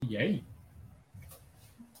Yay.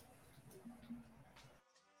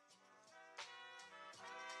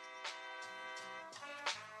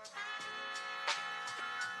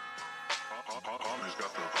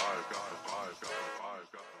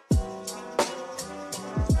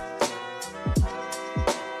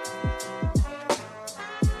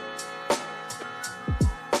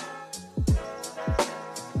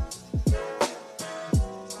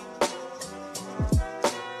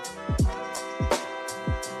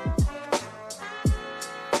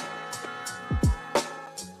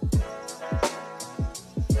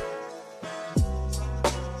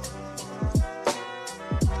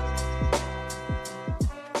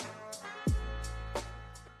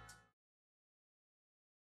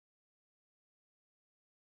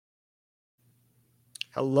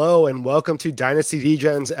 Hello and welcome to Dynasty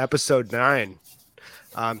Degens episode 9.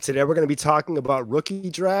 Today we're going to be talking about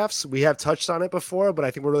rookie drafts. We have touched on it before, but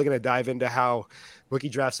I think we're really going to dive into how rookie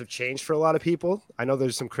drafts have changed for a lot of people. I know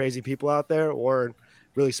there's some crazy people out there, or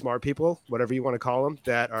really smart people, whatever you want to call them,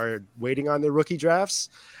 that are waiting on their rookie drafts.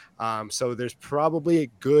 So there's probably a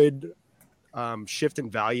good shift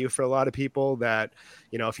in value for a lot of people that,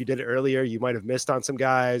 you know, if you did it earlier, you might have missed on some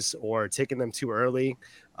guys or taken them too early.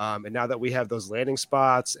 And now that we have those landing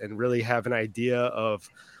spots and really have an idea of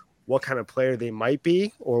what kind of player they might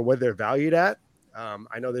be or what they're valued at,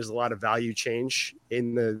 I know there's a lot of value change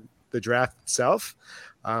in the draft itself.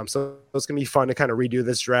 So it's going to be fun to kind of redo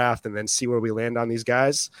this draft and then see where we land on these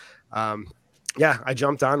guys. Yeah, I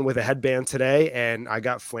jumped on with a headband today and I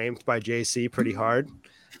got flamed by JC pretty hard.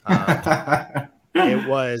 It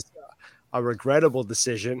was a regrettable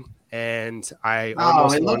decision, and I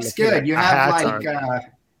almost it looks good. You have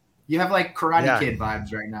like Karate Kid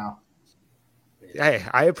vibes right now. Hey,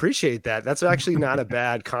 I appreciate that. That's actually not a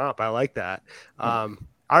bad comp. I like that. All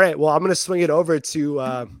right, well, I'm going to swing it over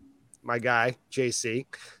to my guy JC.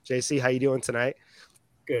 JC, how you doing tonight?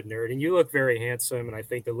 Good, nerd. And you look very handsome, and I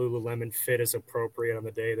think the Lululemon fit is appropriate on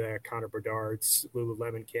the day that Connor Bedard's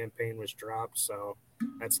Lululemon campaign was dropped. So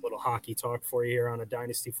that's a little hockey talk for you here on a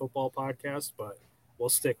Dynasty football podcast, but we'll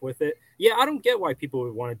stick with it. Yeah, I don't get why people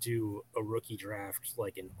would want to do a rookie draft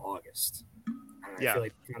like in August. I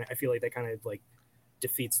feel like that kind of like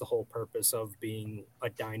defeats the whole purpose of being a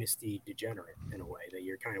Dynasty degenerate in a way, that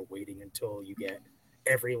you're kind of waiting until you get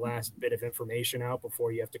every last bit of information out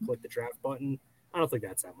before you have to click the draft button. I don't think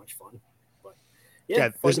that's that much fun, but yeah,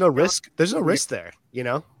 there's no risk. There's no risk there. You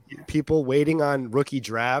know, people waiting on rookie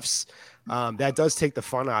drafts, that does take the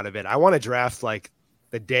fun out of it. I want to draft like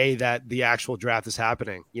the day that the actual draft is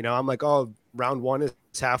happening. You know, I'm like, oh, round 1 is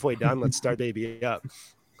halfway done. Let's start baby up.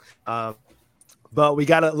 But we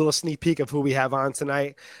got a little sneak peek of who we have on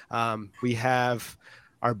tonight. We have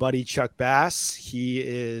our buddy Chuck Bass. He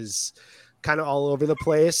is kind of all over the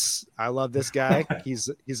place. I love this guy. He's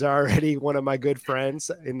already one of my good friends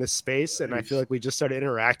in this space, and I feel like we just started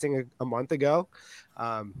interacting a month ago.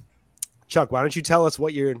 Chuck, why don't you tell us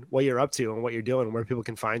what you're up to and what you're doing and where people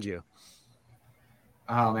can find you?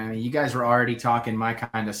 Oh man, you guys were already talking my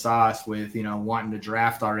kind of sauce with, you know, wanting to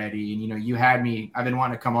draft already. And, you know, you had me, I've been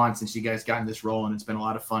wanting to come on since you guys got in this role, and it's been a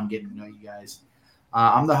lot of fun getting to know you guys.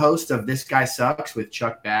 I'm the host of This Guy Sucks with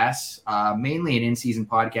Chuck Bass, mainly an in-season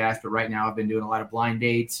podcast, but right now I've been doing a lot of blind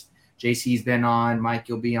dates. JC's been on, Mike,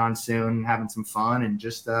 you'll be on soon, having some fun and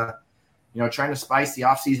just, you know, trying to spice the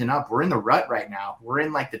offseason up. We're in the rut right now. We're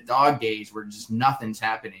in like the dog days where just nothing's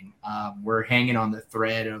happening. We're hanging on the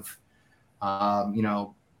thread of, you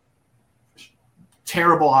know,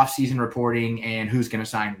 terrible offseason reporting and who's going to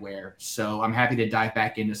sign where. So I'm happy to dive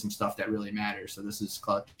back into some stuff that really matters. So this is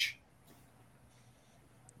clutch.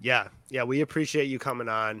 Yeah, we appreciate you coming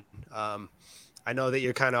on. I know that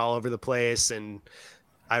you're kind of all over the place, and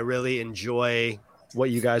I really enjoy what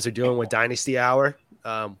you guys are doing with Dynasty Hour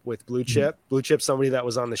with Blue Chip. Blue Chip, somebody that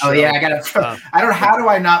was on the show. Oh yeah, how do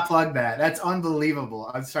I not plug that? That's unbelievable.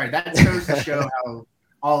 I'm sorry. That goes to show how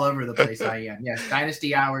all over the place I am. Yes,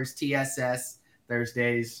 Dynasty Hours, TSS,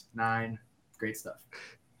 Thursdays, 9. Great stuff.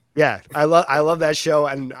 Yeah, I love that show,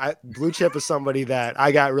 and Blue Chip is somebody that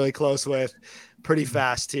I got really close with pretty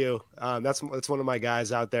fast too. That's one of my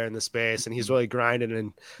guys out there in the space, and he's really grinding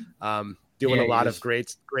and doing a lot of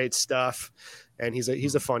great stuff. And he's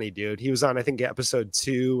a funny dude. He was on, I think, episode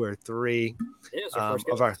 2 or 3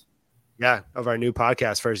 of our new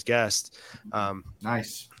podcast, first guest.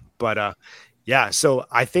 Nice. But so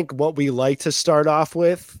I think what we like to start off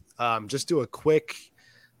with, just do a quick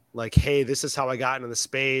like, hey, this is how I got into the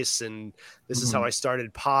space, and this is how I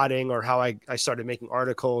started potting, or how I started making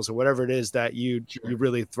articles, or whatever it is that you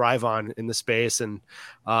really thrive on in the space. And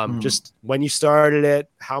just when you started it,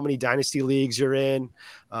 how many dynasty leagues you're in,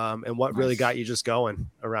 and what really got you just going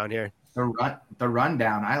around here. The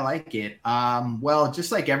rundown. I like it. Well,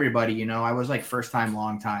 just like everybody, you know, I was like first time,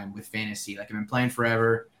 long time with fantasy. Like I've been playing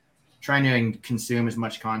forever, trying to consume as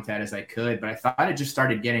much content as I could, but I thought it just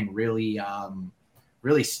started getting really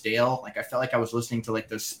stale. Like I felt like I was listening to like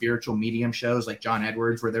those spiritual medium shows like John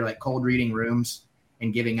Edwards, where they're like cold reading rooms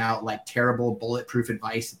and giving out like terrible bulletproof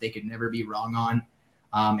advice that they could never be wrong on.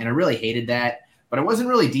 And I really hated that, but I wasn't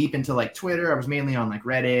really deep into like Twitter. I was mainly on like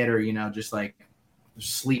Reddit, or, you know, just like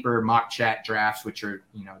sleeper mock chat drafts, which are,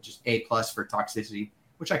 you know, just A+ for toxicity,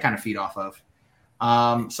 which I kind of feed off of.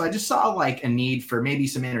 So I just saw like a need for maybe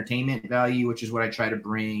some entertainment value, which is what I try to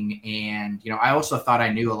bring. And, you know, I also thought I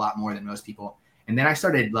knew a lot more than most people. And then I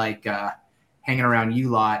started like hanging around you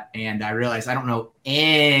lot, and I realized I don't know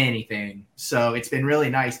anything. So it's been really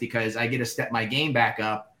nice because I get to step my game back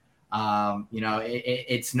up. You know,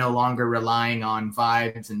 it's no longer relying on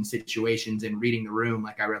vibes and situations and reading the room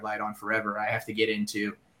like I relied on forever. I have to get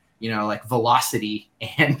into, you know, like velocity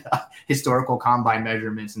and historical combine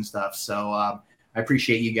measurements and stuff. So I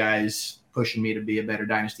appreciate you guys pushing me to be a better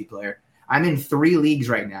Dynasty player. I'm in 3 leagues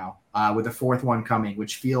right now with a 4th one coming,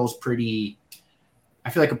 which feels pretty – I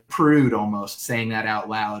feel like a prude almost saying that out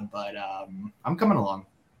loud, but I'm coming along.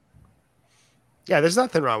 Yeah, there's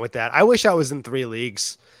nothing wrong with that. I wish I was in 3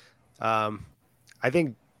 leagues. I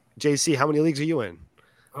think, JC, how many leagues are you in?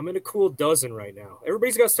 I'm in a cool dozen right now.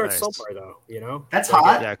 Everybody's got to start somewhere, though, you know? That's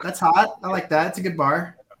hot. Yeah. That's hot. I like that. It's a good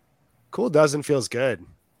bar. Cool dozen feels good.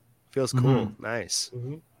 Feels cool. Nice.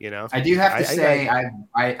 You know? I do have to say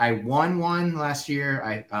I won one last year.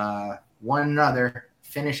 I won another,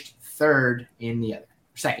 finished 3rd in the other.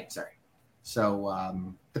 2nd, sorry.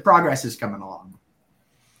 So the progress is coming along.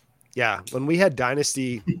 Yeah, when we had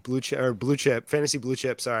Dynasty Blue Chip, Fantasy Blue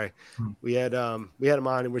Chip, sorry, we had him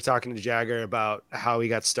on, and we were talking to Jagger about how he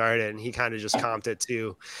got started, and he kind of just comped it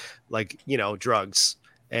to, like, you know, drugs,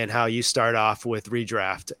 and how you start off with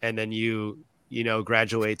redraft, and then you know,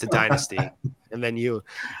 graduate to Dynasty, and then you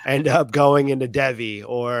end up going into Devi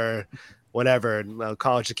or whatever,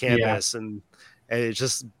 college to campus, and it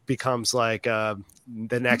just becomes like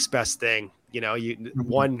the next best thing. You know,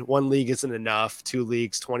 one league isn't enough, 2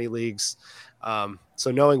 leagues, 20 leagues.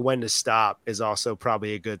 So knowing when to stop is also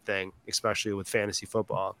probably a good thing, especially with fantasy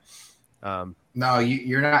football. No,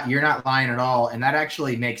 you're not lying at all. And that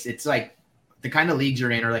actually makes it's like the kind of leagues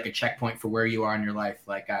you're in are like a checkpoint for where you are in your life.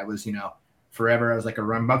 Like I was, you know, forever I was like a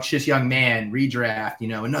rambunctious young man, redraft, you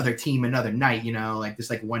know, another team, another night, you know, like this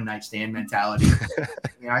like one night stand mentality.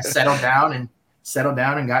 You know, I settled down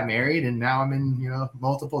and got married, and now I'm in, you know,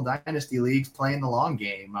 multiple Dynasty leagues playing the long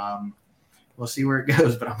game. We'll see where it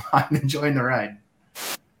goes, but I'm enjoying the ride.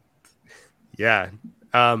 Yeah.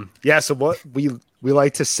 So what we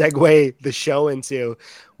like to segue the show into,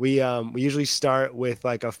 we usually start with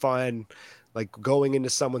like a fun, like going into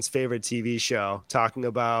someone's favorite TV show, talking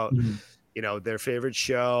about, you know, their favorite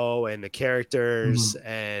show and the characters.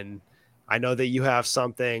 And I know that you have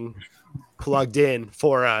something plugged in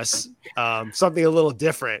for us, something a little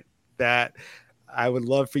different that I would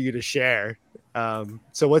love for you to share.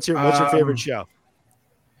 So what's your favorite show?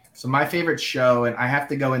 So my favorite show, and I have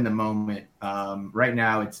to go in the moment. Right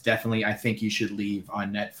now, it's definitely I Think You Should Leave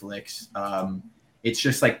on Netflix. It's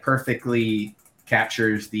just like perfectly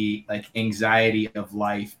captures the like anxiety of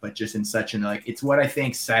life, but just in such an like it's what I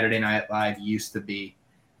think Saturday Night Live used to be,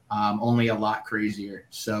 only a lot crazier.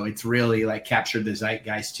 So it's really like captured the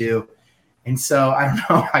zeitgeist too. And so I don't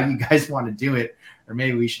know how you guys want to do it, or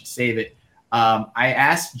maybe we should save it. I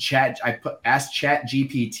asked ChatGPT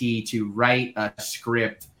to write a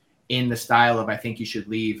script in the style of I Think You Should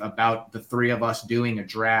Leave about the 3 of us doing a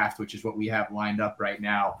draft, which is what we have lined up right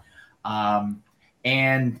now.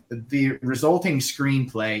 And the resulting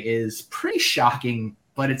screenplay is pretty shocking,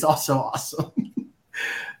 but it's also awesome.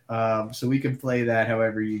 So we can play that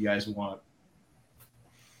however you guys want.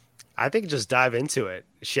 I think just dive into it.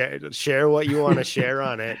 Share what you want to share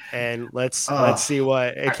on it, and let's see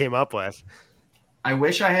what it came up with. I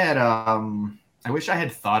wish I had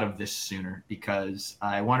thought of this sooner, because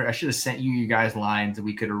I should have sent you guys lines and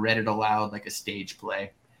we could have read it aloud like a stage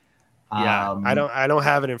play. Yeah, I don't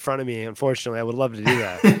have it in front of me, unfortunately. I would love to do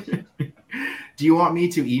that. Do you want me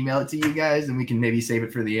to email it to you guys and we can maybe save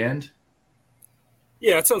it for the end?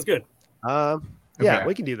 Yeah, that sounds good. Yeah,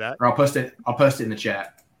 we can do that. Or I'll post it in the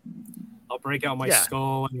chat. I'll break out my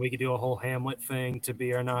skull and we could do a whole Hamlet thing to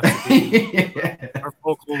be or not to be. Our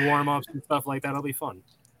vocal warm-ups and stuff like that. It'll be fun.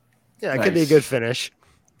 Yeah, it could be a good finish.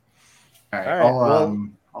 All right.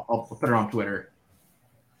 I'll put it on Twitter.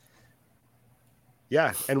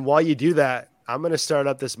 Yeah, and while you do that, I'm going to start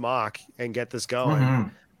up this mock and get this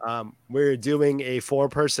going. We're doing a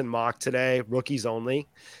 4-person mock today, rookies only.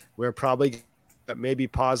 We're probably maybe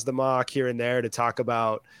pause the mock here and there to talk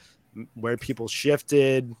about where people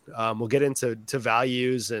shifted. We'll get into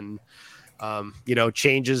values and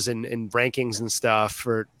changes in rankings and stuff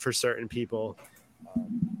for certain people.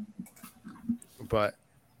 But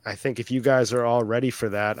I think if you guys are all ready for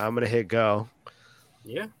that, I'm going to hit go.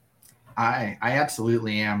 Yeah. I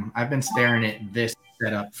absolutely am. I've been staring at this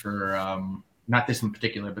setup for not this in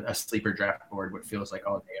particular, but a sleeper draft board, what feels like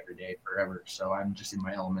all day, every day, forever. So I'm just in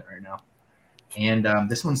my element right now. And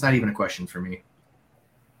this one's not even a question for me.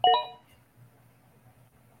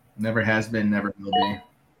 Never has been, never will be.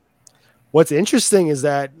 What's interesting is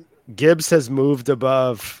that Gibbs has moved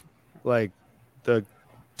above like the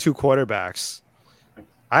 2 quarterbacks.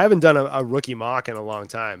 I haven't done a rookie mock in a long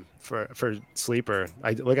time for sleeper.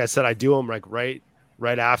 Like I said, I do them like right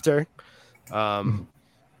after.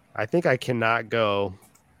 I think I cannot go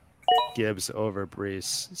Gibbs over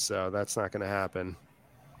Brees, so that's not going to happen.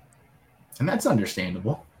 And that's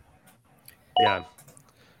understandable. Yeah.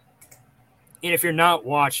 And if you're not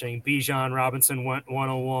watching, Bijan Robinson went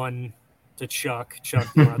 101 to Chuck.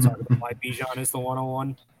 Chuck, do you want to talk about why Bijan is the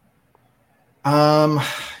 101?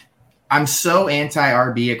 I'm so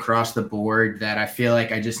anti-RB across the board that I feel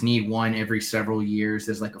like I just need one every several years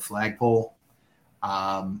as like a flagpole.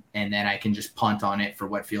 And then I can just punt on it for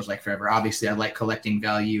what feels like forever. Obviously, I like collecting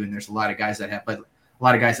value, and there's a lot of guys that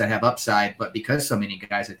have upside. But because so many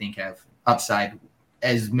guys I think have upside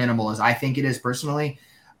as minimal as I think it is personally,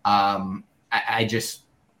 I just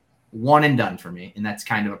one and done for me, and that's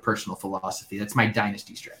kind of a personal philosophy. That's my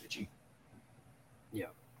dynasty strategy.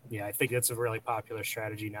 Yeah, I think that's a really popular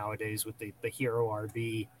strategy nowadays with the hero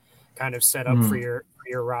RB kind of set up for your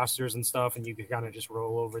rosters and stuff, and you can kind of just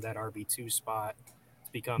roll over that RB2 spot. It's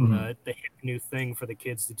become the hip new thing for the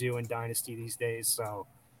kids to do in Dynasty these days. So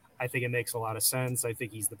I think it makes a lot of sense. I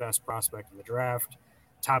think he's the best prospect in the draft.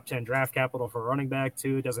 Top 10 draft capital for running back,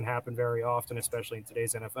 too. It doesn't happen very often, especially in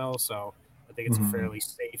today's NFL. So I think it's a fairly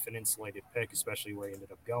safe and insulated pick, especially where he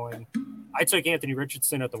ended up going. I took Anthony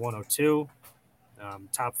Richardson at the 102.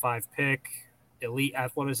 Top 5 pick, elite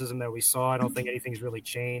athleticism that we saw. I don't think anything's really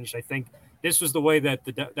changed. I think this was the way that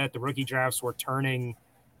the rookie drafts were turning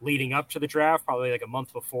leading up to the draft, probably like a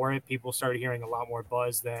month before it. People started hearing a lot more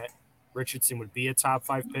buzz that Richardson would be a top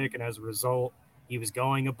 5 pick, and as a result, he was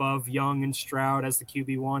going above Young and Stroud as the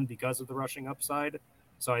QB1 because of the rushing upside.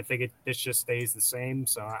 So I think this just stays the same.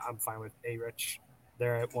 So I'm fine with A-Rich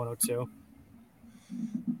there at 102.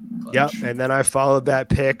 Yep, and then I followed that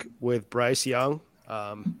pick with Bryce Young.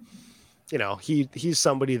 He's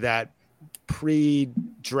somebody that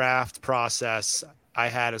pre-draft process I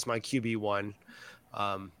had as my QB1.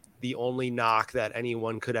 The only knock that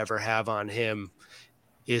anyone could ever have on him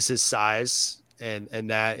is his size, and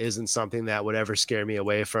that isn't something that would ever scare me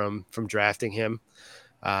away from drafting him.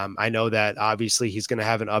 I know that obviously he's going to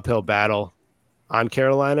have an uphill battle on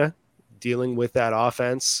Carolina dealing with that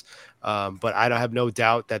offense, but I don't have no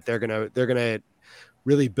doubt that they're gonna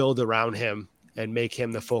really build around him and make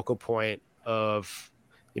him the focal point of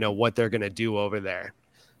what they're gonna do over there.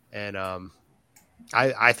 And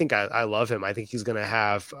I think I love him. I think he's gonna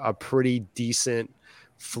have a pretty decent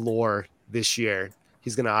floor this year.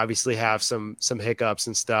 He's gonna obviously have some hiccups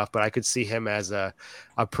and stuff, but I could see him as a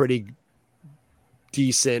pretty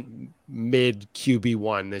decent mid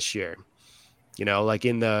QB1 this year. Like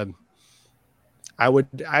in the I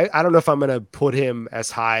don't know if I'm going to put him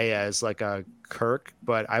as high as like a Kirk,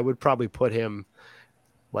 but I would probably put him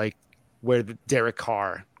like where the Derek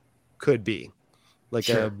Carr could be, like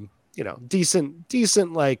a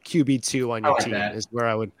decent like QB2 on your team is where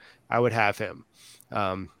I would have him.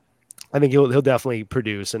 I think he'll definitely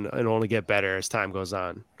produce and only get better as time goes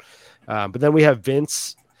on. But then we have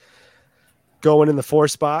Vince going in the 4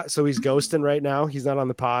 spot. So he's ghosting right now. He's not on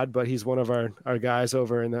the pod, but he's one of our guys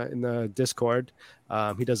over in the Discord.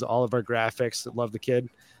 He does all of our graphics. Love the kid.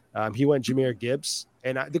 He went Jahmyr Gibbs.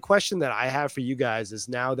 And the question that I have for you guys is,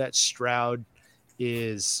 now that Stroud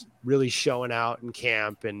is really showing out in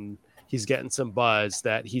camp and he's getting some buzz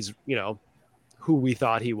that he's, who we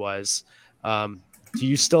thought he was, do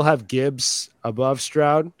you still have Gibbs above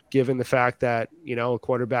Stroud, given the fact that, a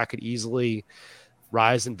quarterback could easily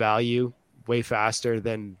rise in value way faster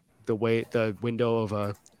than the window of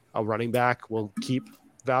a running back will keep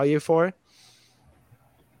value for?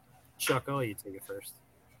 Chuck, I'll let you take it first.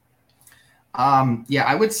 Yeah,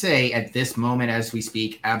 I would say at this moment as we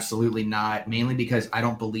speak, absolutely not. Mainly because I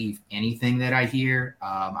don't believe anything that I hear.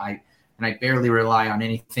 I barely rely on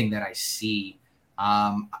anything that I see.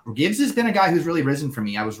 Gibbs has been a guy who's really risen for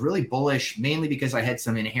me. I was really bullish, mainly because I had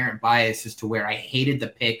some inherent bias as to where I hated the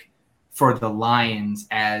pick for the Lions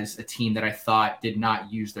as a team that I thought did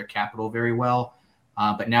not use their capital very well.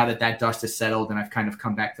 But now that that dust has settled and I've kind of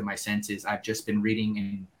come back to my senses, I've just been reading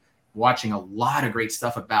and watching a lot of great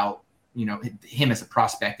stuff about him as a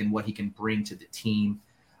prospect and what he can bring to the team.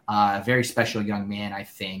 Very special young man, I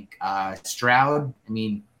think. Stroud, I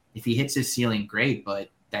mean, if he hits his ceiling, great, but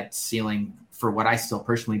that ceiling, for what I still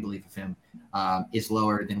personally believe of him, is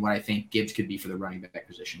lower than what I think Gibbs could be for the running back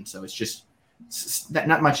position. So it's just that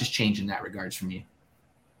not much has changed in that regards for me.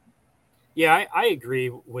 Yeah, I agree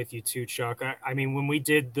with you too, Chuck. I mean, when we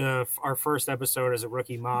did our first episode as a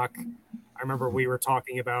rookie mock, I remember we were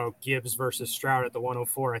talking about Gibbs versus Stroud at the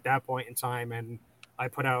 104 at that point in time, and I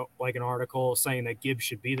put out like an article saying that Gibbs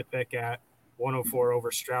should be the pick at 104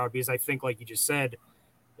 over Stroud because I think, like you just said,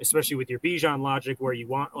 especially with your Bijan logic, where you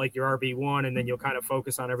want like your RB1 and then you'll kind of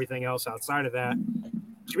focus on everything else outside of that.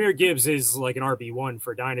 Jahmyr Gibbs is like an RB1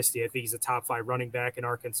 for Dynasty. I think he's a top 5 running back in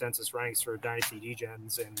our consensus ranks for Dynasty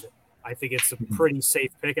Degens, and I think it's a pretty safe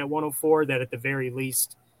pick at 104 that at the very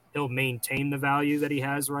least he'll maintain the value that he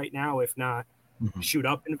has right now, if not shoot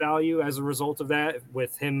up in value as a result of that,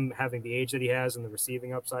 with him having the age that he has and the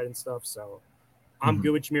receiving upside and stuff. So I'm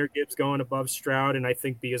good with Jahmyr Gibbs going above Stroud, and I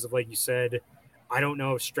think because of, like you said, I don't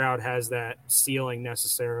know if Stroud has that ceiling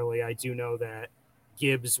necessarily. I do know that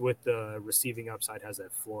Gibbs with the receiving upside has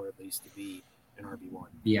that floor at least to be an RB1.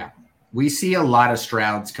 Yeah. We see a lot of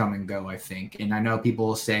Strouds come and go, I think. And I know people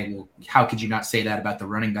will say, well, how could you not say that about the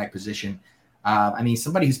running back position? I mean,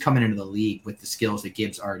 somebody who's coming into the league with the skills that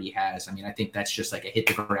Gibbs already has. I mean, I think that's just like a hit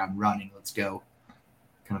the ground running, let's go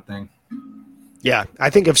kind of thing. Yeah, I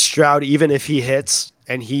think if Stroud, even if he hits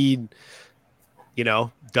and he,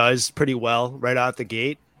 does pretty well right out the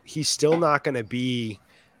gate, he's still not going to be,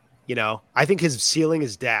 I think his ceiling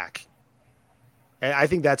is Dak. And I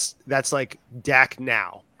think that's like Dak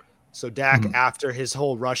now. So Dak after his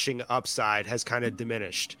whole rushing upside has kind of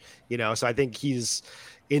diminished, so I think he's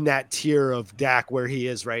in that tier of Dak where he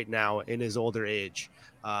is right now in his older age.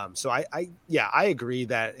 So I agree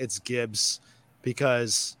that it's Gibbs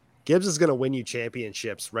because Gibbs is going to win you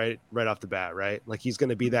championships right off the bat, right? Like he's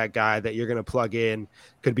going to be that guy that you're going to plug in,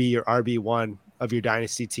 could be your RB1 of your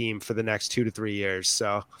dynasty team for the next 2 to 3 years.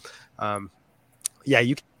 So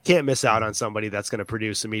you can't miss out on somebody that's going to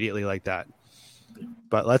produce immediately like that.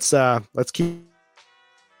 But let's keep.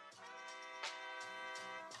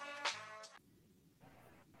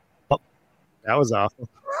 That was awful.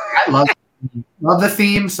 I love the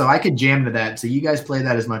theme, so I could jam to that. So you guys play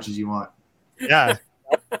that as much as you want. Yeah.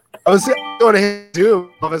 I was going to hit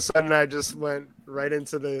Zoom. All of a sudden, I just went right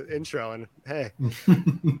into the intro, and hey,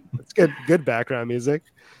 it's good background music.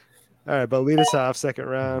 All right, but lead us off second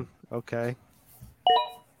round. Okay.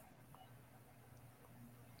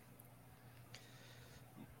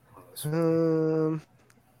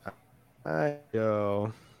 I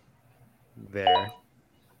go there.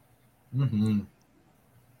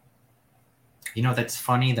 That's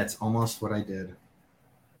funny. That's almost what I did.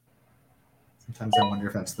 Sometimes I wonder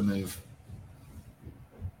if that's the move.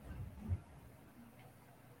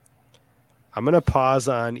 I'm going to pause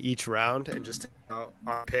on each round and just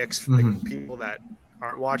our picks for the people that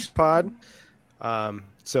aren't watched pod.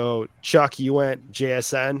 So Chuck, you went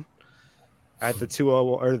JSN at the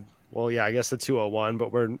 201, I guess the 201,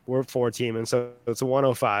 but we're 4 team, and so it's a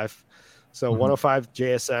 105. So 105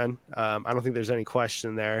 JSN. I don't think there's any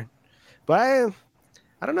question there, but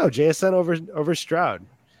I don't know, JSN over Stroud.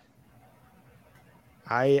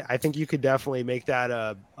 I think you could definitely make that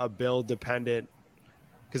a build dependent,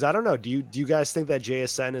 because I don't know. Do you guys think that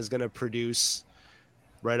JSN is going to produce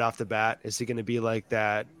right off the bat? Is he going to be like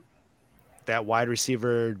that wide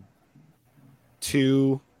receiver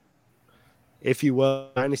 2, if you will,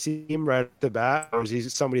 dynasty team right off the bat, or is he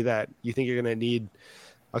somebody that you think you're going to need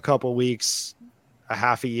a couple weeks, a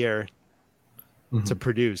half a year to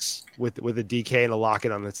produce with a DK and a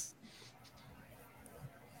Lockett on this?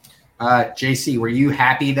 JC, were you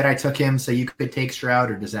happy that I took him so you could take Stroud,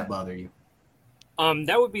 or does that bother you?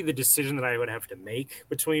 That would be the decision that I would have to make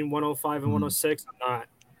between 105 and 106.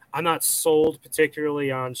 I'm not sold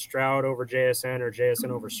particularly on Stroud over JSN or JSN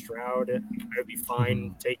over Stroud. I would be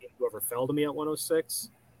fine taking whoever fell to me at 106.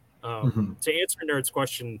 To answer Nerd's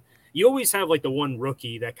question, you always have like the one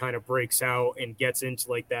rookie that kind of breaks out and gets into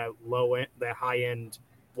like that low end, that high end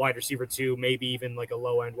wide receiver 2, maybe even like a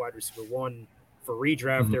low end wide receiver 1 for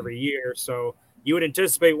redraft every year. So you would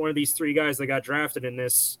anticipate one of these three guys that got drafted in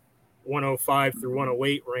this 105 through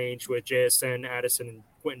 108 range with JSN, Addison, and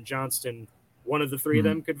Quentin Johnston. One of the three of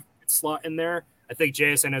them could slot in there. I think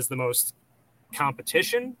JSN has the most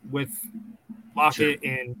competition with Lockett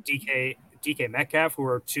and DK Metcalf, who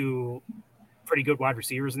are two pretty good wide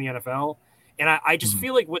receivers in the NFL. And I just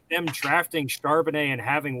feel like with them drafting Charbonnet and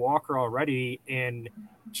having Walker already and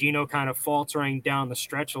Geno kind of faltering down the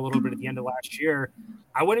stretch a little bit at the end of last year,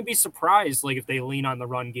 I wouldn't be surprised like if they lean on the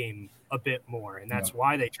run game a bit more. And that's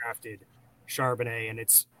why they drafted Charbonnet. And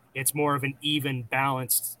it's more of an even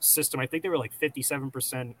balanced system. I think they were like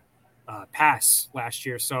 57% pass last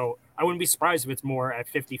year. So I wouldn't be surprised if it's more at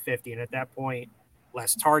 50-50. And at that point,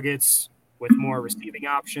 less targets with more receiving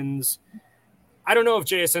options. I don't know if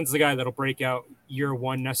JSN's the guy that'll break out year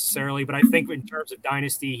one necessarily, but I think in terms of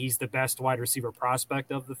dynasty, he's the best wide receiver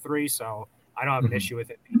prospect of the three. So I don't have an issue with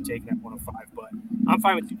it being taken at 105, but I'm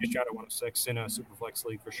fine with taking a shot at 106 in a Superflex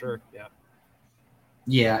league for sure. Yeah.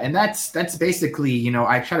 Yeah, and that's basically,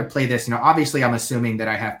 I try to play this. Obviously I'm assuming that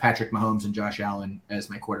I have Patrick Mahomes and Josh Allen as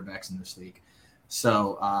my quarterbacks in this league.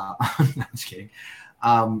 So I'm just kidding.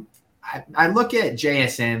 I look at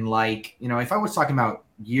JSN like, if I was talking about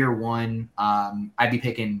year one, I'd be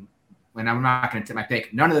picking, and I'm not going to take my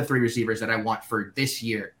pick. None of the three receivers that I want for this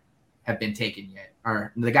year have been taken yet,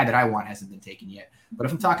 or the guy that I want hasn't been taken yet. But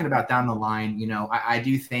if I'm talking about down the line, I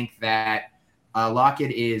do think that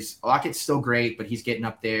Lockett's still great, but he's getting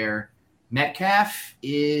up there. Metcalf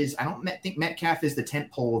I don't think Metcalf is the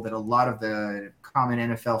tent pole that a lot of the common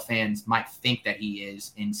NFL fans might think that he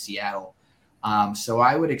is in Seattle. So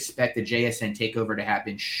I would expect the JSN takeover to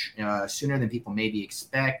happen sooner than people maybe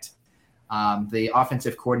expect. The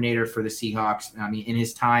offensive coordinator for the Seahawks, in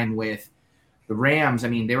his time with the Rams,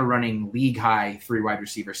 they were running league high 3 wide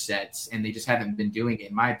receiver sets, and they just haven't been doing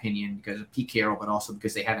it, in my opinion, because of Pete Carroll, but also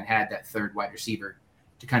because they haven't had that third wide receiver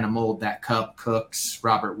to kind of mold that Kupp, Cooks,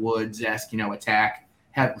 Robert Woods-esque, attack.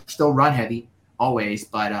 Still run heavy always,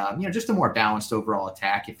 but just a more balanced overall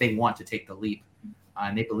attack if they want to take the leap.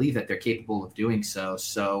 And they believe that they're capable of doing so.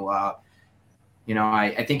 So,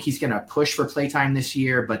 I think he's going to push for playtime this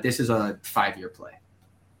year, but this is a 5-year play.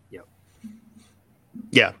 Yep.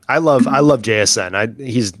 Yeah, I love JSN.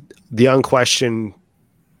 He's the unquestioned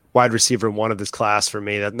wide receiver one of this class for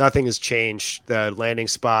me. That nothing has changed. The landing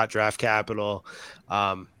spot, draft capital.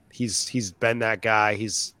 He's been that guy.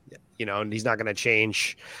 He's and he's not going to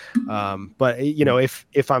change. But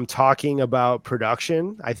if I'm talking about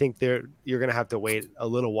production, I think you're going to have to wait a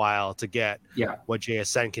little while to get what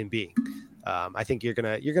JSN can be. I think you're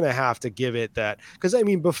gonna have to give it that, because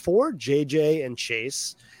before JJ and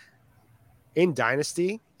Chase in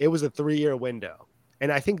Dynasty, it was a 3-year window.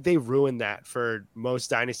 And I think they ruined that for most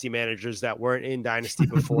dynasty managers that weren't in Dynasty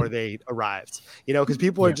before they arrived, because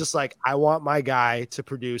people are just like, I want my guy to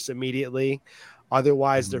produce immediately.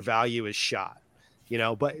 Otherwise their value is shot,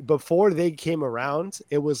 but before they came around,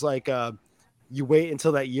 it was like, you wait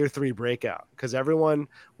until that year 3 breakout, because everyone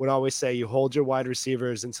would always say you hold your wide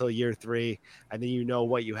receivers until year 3 and then you know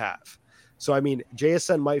what you have. So,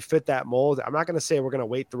 JSN might fit that mold. I'm not going to say we're going to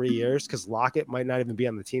wait 3 years, because Lockett might not even be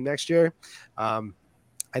on the team next year. And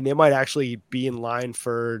they might actually be in line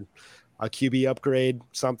for a QB upgrade.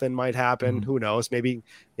 Something might happen. Who knows? Maybe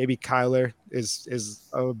Kyler is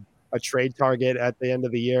a trade target at the end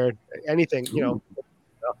of the year. Anything,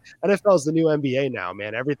 NFL is the new NBA now,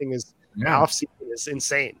 man. Everything is off season is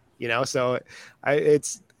insane, So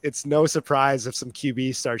it's no surprise if some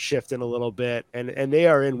QBs start shifting a little bit, and they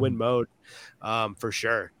are in win mode, for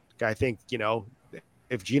sure. I think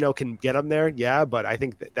if Geno can get them there, but I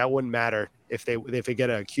think that wouldn't matter if they get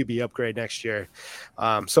a QB upgrade next year.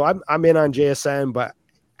 So I'm in on JSN, but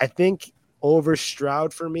I think over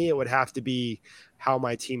Stroud for me, it would have to be how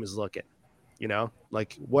my team is looking,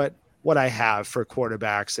 like what I have for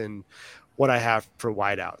quarterbacks and what I have for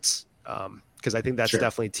wideouts. Because I think that's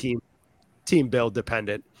definitely team build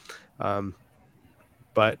dependent.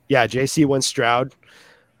 But yeah, JC went Stroud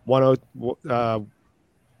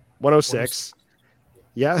 106.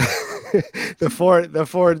 Yeah. the four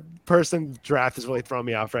person draft is really throwing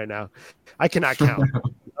me off right now. I cannot count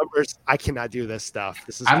numbers. I cannot do this stuff.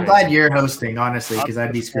 I'm glad you're hosting, honestly, because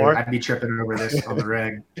I'd be screwed. I'd be tripping over this on the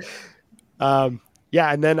reg.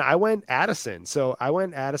 Yeah, and then I went Addison. So I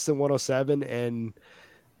went Addison 107, and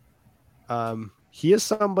he is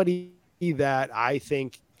somebody that I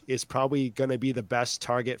think is probably going to be the best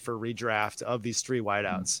target for redraft of these 3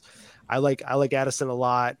 wideouts. I like Addison a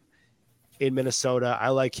lot in Minnesota. I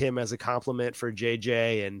like him as a compliment for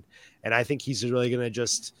JJ, and I think he's really going to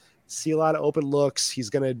just see a lot of open looks. He's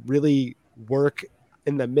going to really work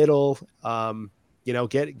in the middle.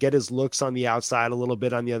 get his looks on the outside a little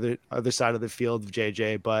bit on the other side of the field of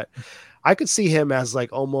JJ. But I could see him as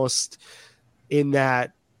like almost in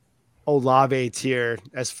that Olave tier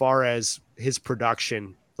as far as his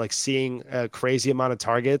production, like seeing a crazy amount of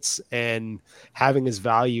targets and having his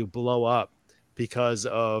value blow up because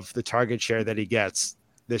of the target share that he gets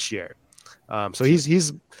this year. So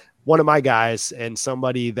he's one of my guys and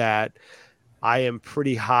somebody that I am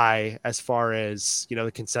pretty high as far as,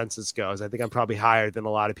 the consensus goes. I think I'm probably higher than a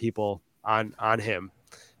lot of people on him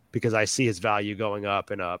because I see his value going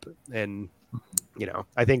up and up. And,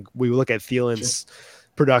 I think we look at Thielen's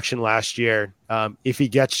production last year. If he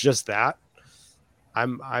gets just that,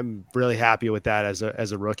 I'm really happy with that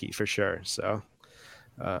as a rookie for sure. So,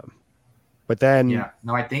 but then,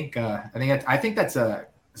 I think that's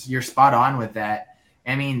you're spot on with that.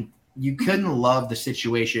 I mean, you couldn't love the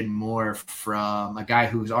situation more from a guy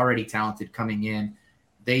who's already talented coming in.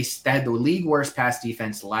 They had the league worst pass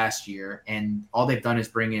defense last year, and all they've done is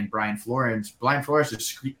bring in Brian Flores. Brian Flores,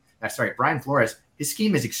 his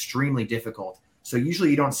scheme is extremely difficult. So usually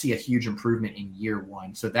you don't see a huge improvement in year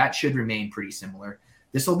one. So that should remain pretty similar.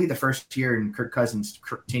 This will be the first year in Kirk Cousins'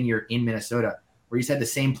 tenure in Minnesota where he's had the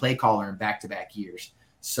same play caller in back-to-back years.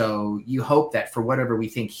 So you hope that for whatever we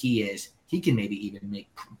think he is, he can maybe even make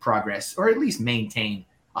progress or at least maintain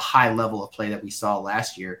a high level of play that we saw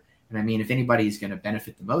last year. And I mean, if anybody's going to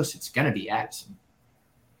benefit the most, it's going to be Addison.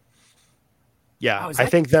 Yeah, I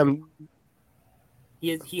think them.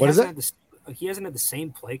 He hasn't had the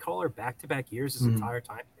same play caller back-to-back years his entire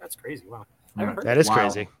time. That's crazy. Wow. That is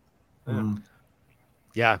crazy.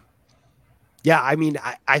 Yeah. I mean,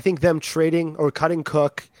 I think them trading or cutting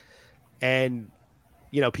Cook and,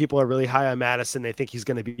 people are really high on Madison. They think he's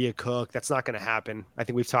going to be a Cook. That's not going to happen. I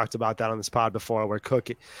think we've talked about that on this pod before where Cook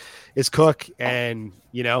is Cook. And,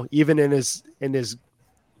 even in his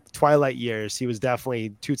twilight years, he was definitely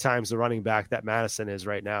 2 times the running back that Madison is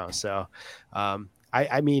right now. So,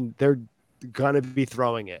 I mean, they're going to be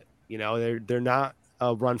throwing it, they're not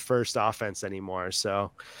a run first offense anymore.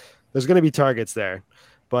 So there's going to be targets there,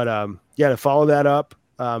 but, to follow that up,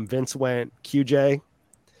 Vince went QJ.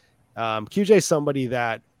 QJ is somebody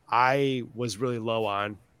that I was really low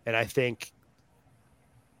on. And I think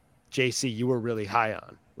JC, you were really high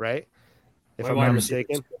on, right? If I'm not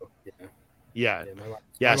mistaken. Yeah.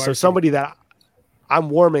 So somebody that I'm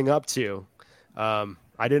warming up to,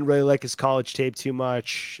 I didn't really like his college tape too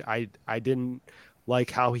much. I didn't like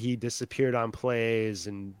how he disappeared on plays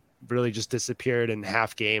and really just disappeared in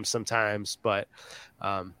half games sometimes. But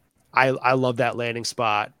I love that landing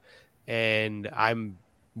spot, and I'm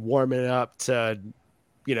warming up to,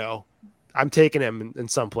 I'm taking him in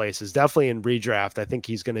some places, definitely in redraft. I think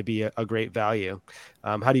he's going to be a great value.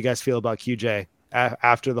 How do you guys feel about QJ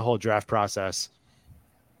after the whole draft process?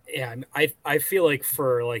 Yeah, I feel like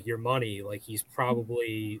for like your money, like he's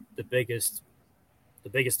probably the biggest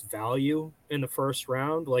value in the first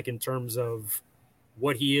round, like in terms of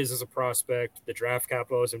what he is as a prospect, the draft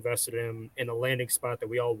capital is invested in him, and the landing spot that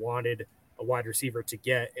we all wanted a wide receiver to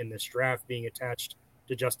get in this draft being attached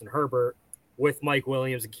to Justin Herbert with Mike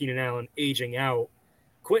Williams and Keenan Allen aging out.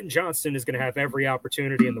 Quentin Johnston is going to have every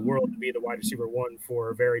opportunity in the world to be the wide receiver 1 for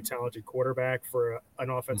a very talented quarterback, for an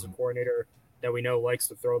offensive coordinator that we know likes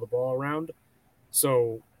to throw the ball around.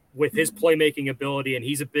 So with his playmaking ability, and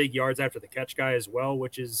he's a big yards after the catch guy as well,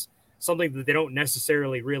 which is something that they don't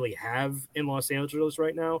necessarily really have in Los Angeles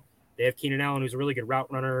right now. They have Keenan Allen, who's a really good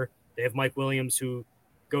route runner. They have Mike Williams, who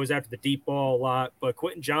goes after the deep ball a lot. But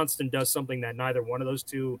Quentin Johnston does something that neither one of those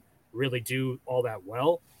two really do all that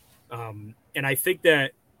well. And I think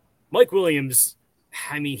that Mike Williams,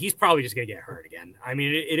 I mean, he's probably just going to get hurt again. I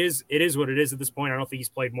mean, it is what it is at this point. I don't think he's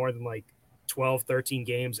played more than like 12, 13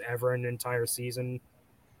 games ever in an entire season.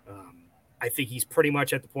 I think he's pretty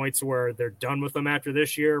much at the points where they're done with him after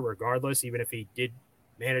this year, regardless, even if he did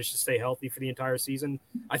manage to stay healthy for the entire season.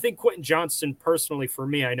 I think Quentin Johnston, personally, for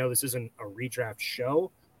me, I know this isn't a redraft show,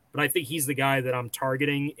 but I think he's the guy that I'm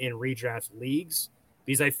targeting in redraft leagues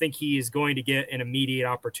because I think he is going to get an immediate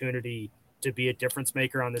opportunity to be a difference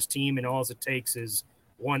maker on this team. And all it takes is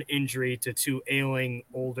one injury to 2 ailing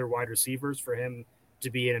older wide receivers for him to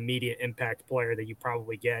be an immediate impact player that you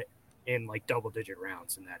probably get in like double-digit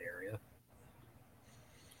rounds in that area.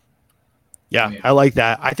 Yeah, I like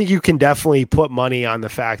that. I think you can definitely put money on the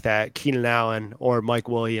fact that Keenan Allen or Mike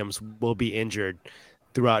Williams will be injured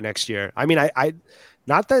throughout next year. I mean, I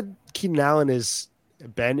not that Keenan Allen has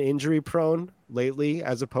been injury prone lately,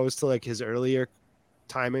 as opposed to like his earlier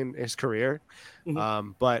time in his career.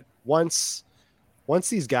 But once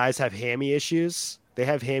these guys have hammy issues, they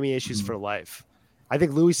have hammy issues for life. I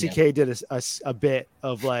think Louis C.K. did a bit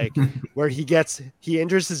of like where he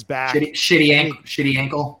injures his back. Shitty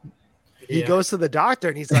ankle. He goes to the doctor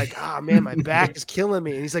and he's like, "Ah, man, my back is killing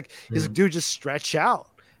me." And he's like, "Dude, just stretch out."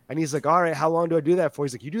 And he's like, "All right, how long do I do that for?"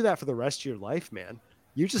 He's like, "You do that for the rest of your life, man.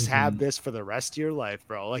 You just have this for the rest of your life,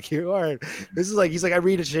 bro. Like this is like," he's like, "I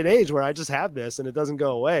reach an age where I just have this and it doesn't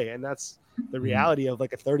go away." And that's the reality of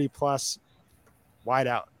like a 30+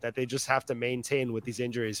 wideout that they just have to maintain with these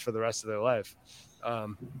injuries for the rest of their life.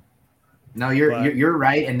 No, you're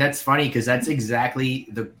right. And that's funny because that's exactly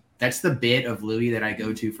that's the bit of Louis that I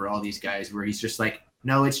go to for all these guys where he's just like,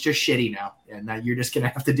 no, it's just shitty now. And now you're just going to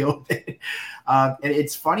have to deal with it. And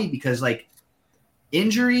it's funny because like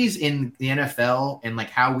injuries in the NFL and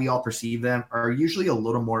like how we all perceive them are usually a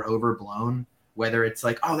little more overblown, whether it's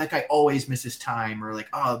like, oh, that guy always misses time, or like,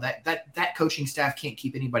 oh, that coaching staff can't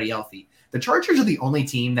keep anybody healthy. The Chargers are the only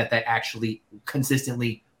team that actually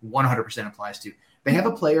consistently 100% applies to. They have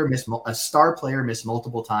a star player miss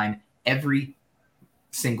multiple times every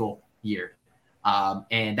single year.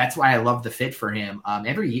 And that's why I love the fit for him.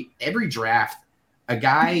 Every draft, a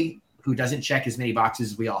guy who doesn't check as many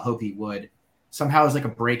boxes as we all hope he would somehow is like a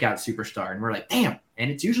breakout superstar. And we're like, damn. And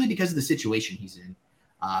it's usually because of the situation he's in.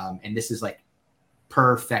 And this is like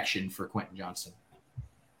perfection for Quentin Johnston.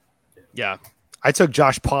 Yeah. I took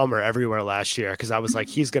Josh Palmer everywhere last year because I was like,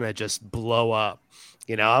 he's going to just blow up.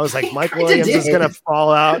 You know, I was like, Mike Williams is going to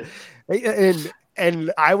fall out.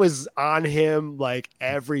 And I was on him like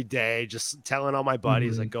every day, just telling all my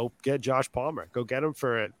buddies, like, go get Josh Palmer. Go get him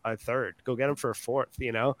for a third. Go get him for a fourth,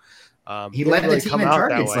 you know. He led the team in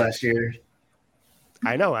targets last year.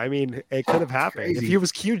 I know. I mean, it could have happened. If he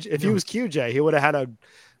was QJ, he would have had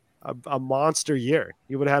a monster year.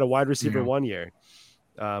 He would have had a wide receiver 1 year.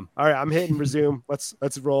 All right, I'm hitting resume.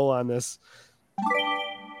 Let's roll on this.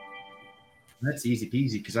 That's easy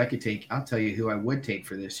peasy because I'll tell you who I would take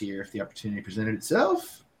for this year if the opportunity presented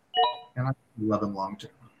itself. And I love him long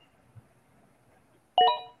term.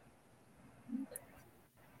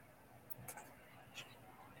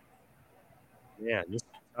 Yeah, this is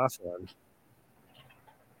a tough one.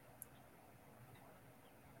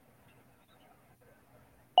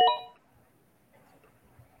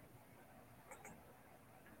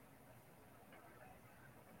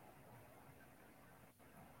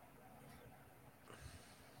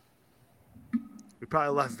 We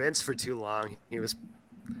probably left Vince for too long. He was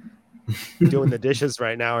doing the dishes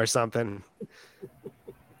right now or something.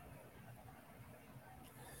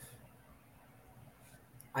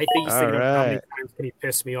 I think he's thinking of how many times can he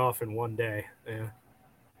piss me off in one day.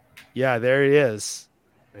 Yeah, there he is.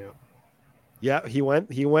 Yeah, he went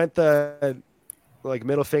the like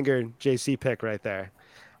middle finger JC pick right there.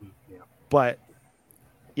 Yeah. But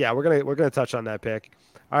yeah, we're gonna touch on that pick.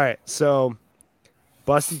 All right, so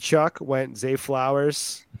Busty Chuck went Zay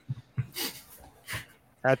Flowers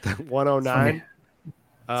at the 109. It's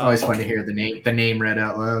always fun to hear the name read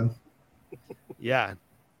out loud. Yeah,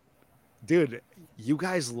 dude, you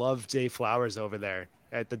guys love Zay Flowers over there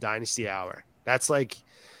at the Dynasty Hour. That's like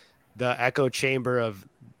the echo chamber of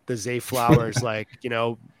the Zay Flowers, like, you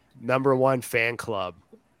know, #1 fan club.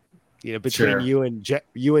 You know, between you and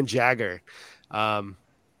Jagger.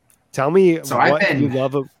 Tell me you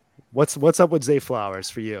love. What's up with Zay Flowers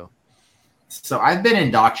for you? So I've been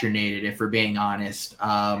indoctrinated, if we're being honest.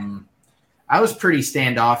 I was pretty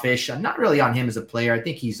standoffish. I'm not really on him as a player. I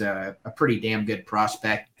think he's a pretty damn good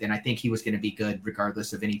prospect, and I think he was going to be good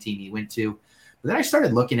regardless of any team he went to. But then I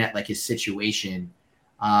started looking at like his situation,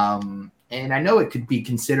 and I know it could be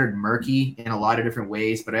considered murky in a lot of different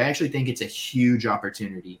ways, but I actually think it's a huge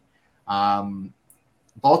opportunity.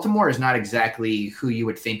 Baltimore is not exactly who you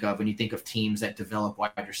would think of when you think of teams that develop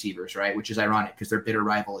wide receivers, right? Which is ironic because their bitter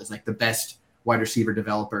rival is like the best wide receiver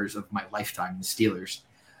developers of my lifetime, the Steelers.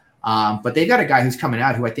 But they've got a guy who's coming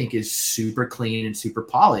out who I think is super clean and super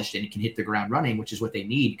polished and can hit the ground running, which is what they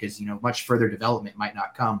need because, you know, much further development might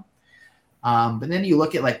not come. But then you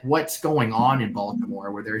look at like what's going on in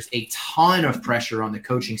Baltimore, where there's a ton of pressure on the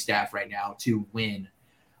coaching staff right now to win.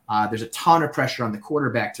 There's a ton of pressure on the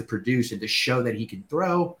quarterback to produce and to show that he can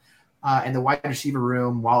throw. And the wide receiver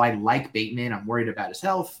room, while I like Bateman, I'm worried about his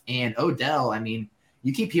health. And Odell, I mean,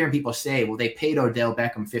 you keep hearing people say, well, they paid Odell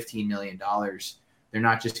Beckham $15 million. They're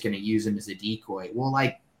not just going to use him as a decoy. Well,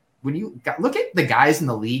 like when you look at the guys in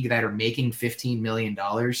the league that are making $15 million,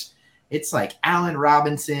 it's like Allen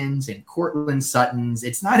Robinsons and Cortland Suttons.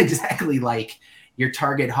 It's not exactly like your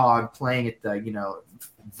target hog playing at the, you know,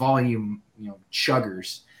 volume, you know,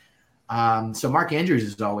 chuggers. So Mark Andrews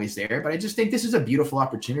is always there, but I just think this is a beautiful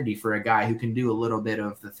opportunity for a guy who can do a little bit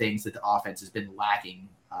of the things that the offense has been lacking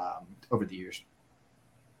over the years.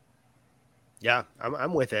 Yeah,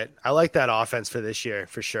 I'm with it. I like that offense for this year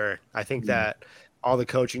for sure. I think that all the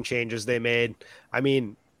coaching changes they made. I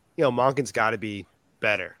mean, Monken's got to be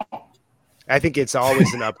better. I think it's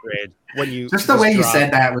always an upgrade when you Just the way you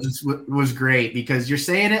said that was great, because you're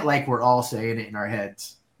saying it like we're all saying it in our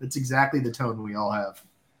heads. That's exactly the tone we all have.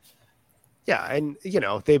 Yeah, and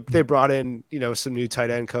they brought in some new tight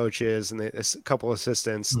end coaches and a couple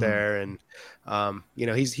assistants there, and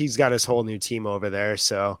he's got his whole new team over there.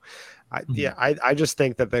 So I just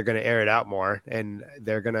think that they're going to air it out more, and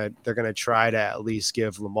they're gonna try to at least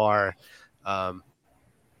give Lamar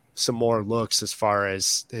some more looks as far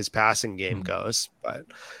as his passing game goes. But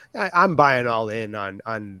I'm buying all in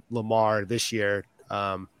on Lamar this year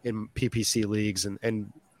in PPC leagues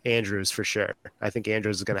and Andrews for sure. I think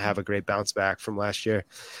Andrews is going to have a great bounce back from last year,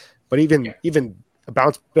 but even a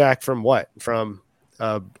bounce back from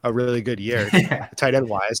a really good year tight end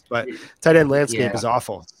wise, but tight end landscape is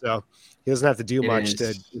awful. So he doesn't have to do much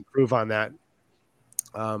to improve on that.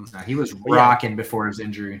 He was rocking before his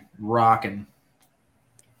injury, rocking.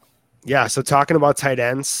 Yeah. So talking about tight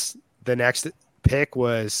ends, the next pick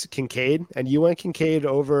was Kincaid, and you went Kincaid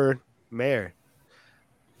over Mayer.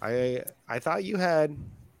 I thought you had.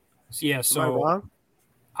 Yeah. So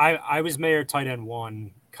I was Mayer tight end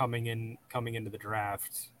 1 coming into the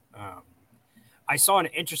draft. I saw an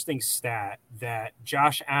interesting stat that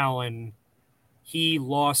Josh Allen, he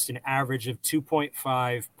lost an average of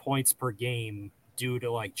 2.5 points per game due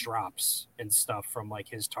to like drops and stuff from like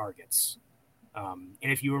his targets. And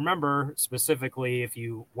if you remember specifically, if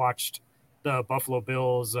you watched the Buffalo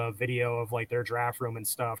Bills video of like their draft room and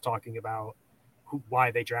stuff, talking about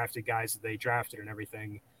why they drafted guys that they drafted and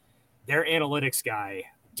everything, their analytics guy,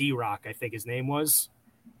 D-Rock, I think his name was,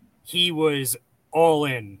 he was all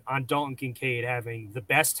in on Dalton Kincaid having the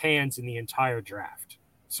best hands in the entire draft.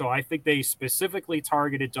 So I think they specifically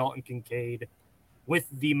targeted Dalton Kincaid with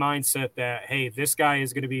the mindset that, hey, this guy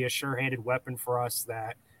is going to be a sure-handed weapon for us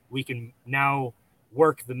that we can now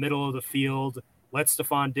work the middle of the field, let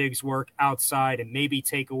Stephon Diggs work outside, and maybe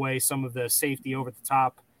take away some of the safety over the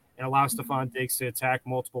top and allow Stephon Diggs to attack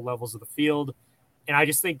multiple levels of the field. And I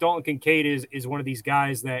just think Dalton Kincaid is one of these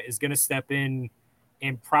guys that is going to step in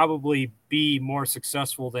and probably be more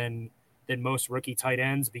successful than most rookie tight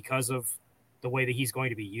ends because of the way that he's going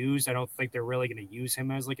to be used. I don't think they're really going to use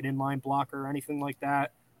him as like an inline blocker or anything like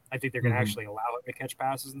that. I think they're going to actually allow him to catch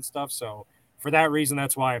passes and stuff. So for that reason,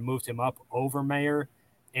 that's why I moved him up over Mayer.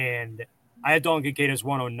 And I had Dalton Kincaid as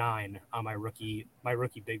 109 on my rookie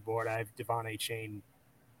big board. I have Devon A. Chain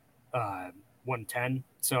 110.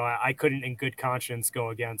 So I couldn't in good conscience go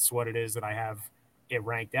against what it is that I have it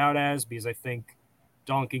ranked out as, because I think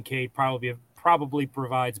Dalton Kincaid probably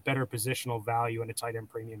provides better positional value in a tight end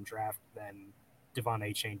premium draft than Devon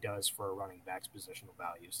A. Chain does for a running back's positional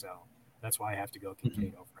value. So that's why I have to go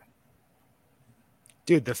Kincaid over him.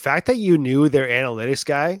 Dude, the fact that you knew their analytics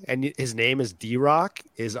guy and his name is D-Rock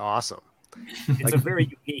is awesome. It's a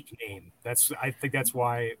very unique name. I think that's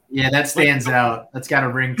why. Yeah, that stands out. That's got a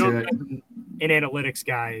ring to it. An analytics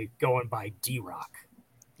guy going by D-Rock.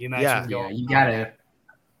 You imagine you got to.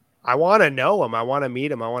 I want to know him. I want to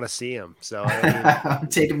meet him. I want to see him. So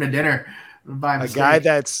take him to dinner. A guy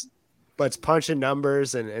that's punching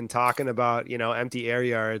numbers and talking about, empty air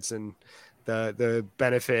yards and the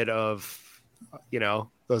benefit of,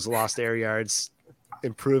 those lost air yards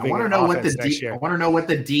improving. I want to know what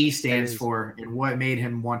the D stands for and what made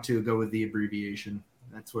him want to go with the abbreviation.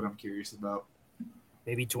 That's what I'm curious about.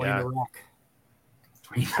 Maybe Dwayne The Rock.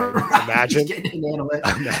 Imagine their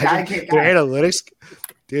analytics.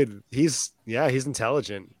 Dude, he's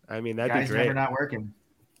intelligent. I mean, that'd be great. Never not working.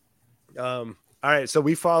 All right, so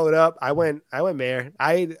we followed up. I went Mayer.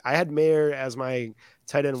 I had Mayer as my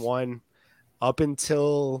tight end 1 up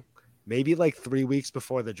until maybe like 3 weeks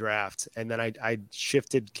before the draft, and then I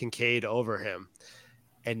shifted Kincaid over him.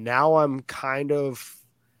 And now I'm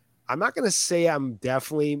not going to say I'm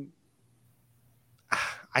definitely.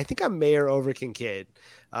 I think I'm Mayer over Kincaid.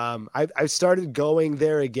 I've started going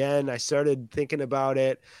there again. I started thinking about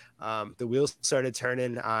it. The wheels started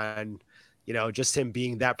turning on, just him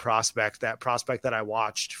being that prospect that I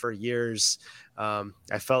watched for years.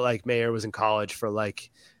 I felt like Mayer was in college for like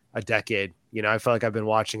a decade. I felt like I've been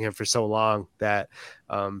watching him for so long that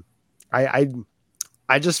I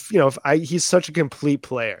just, he's such a complete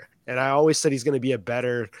player. And I always said he's going to be a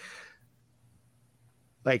better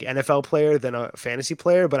like NFL player than a fantasy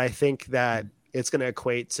player, but I think that it's going to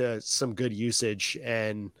equate to some good usage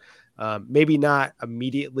and maybe not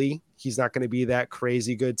immediately. He's not going to be that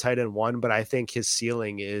crazy good tight end 1, but I think his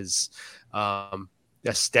ceiling is a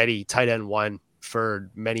steady tight end 1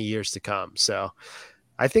 for many years to come. So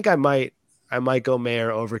I think I might I might go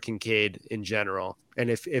Mayer over Kincaid in general. And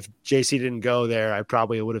if JC didn't go there, I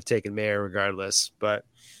probably would have taken Mayer regardless. But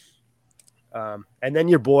and then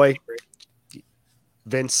your boy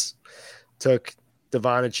Vince took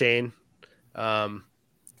Devon Chain.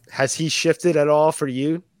 Has he shifted at all for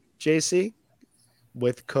you, JC,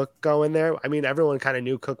 with Cook going there? I mean, everyone kind of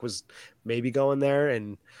knew Cook was maybe going there,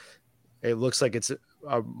 and it looks like it's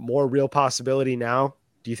a more real possibility now.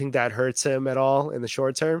 Do you think that hurts him at all in the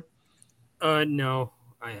short term? No,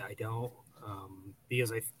 I don't.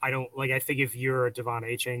 Because I don't like. I think if you're a Devon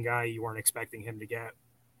Chain guy, you weren't expecting him to get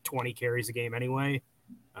 20 carries a game anyway.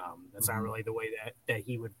 That's not really the way that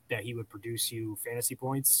he would produce you fantasy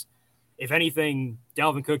points. If anything,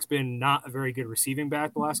 Dalvin Cook's been not a very good receiving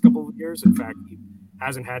back the last couple of years. In fact, he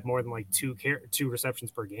hasn't had more than like two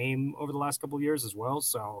receptions per game over the last couple of years as well.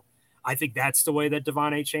 So I think that's the way that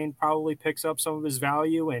Devon Chain probably picks up some of his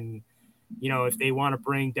value. And, you know, if they want to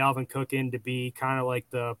bring Dalvin Cook in to be kind of like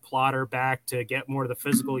the plotter back to get more of the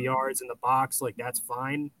physical yards in the box, like that's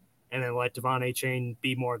fine. And then let Devon Chain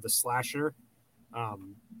be more of the slasher.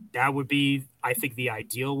 That would be, I think, the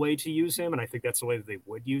ideal way to use him. And I think that's the way that they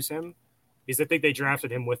would use him. Because I think they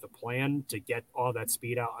drafted him with a plan to get all that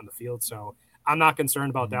speed out on the field. So I'm not concerned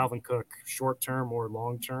about Dalvin Cook short term or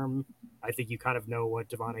long term. I think you kind of know what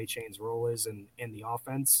Devon Chain's role is in the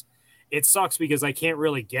offense. It sucks because I can't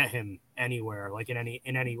really get him anywhere, like in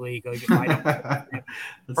any league. Like I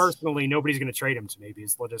don't personally, nobody's going to trade him to me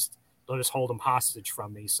because they'll just hold him hostage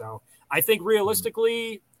from me. So I think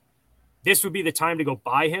realistically, this would be the time to go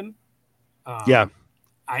buy him.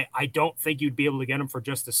 I don't think you'd be able to get him for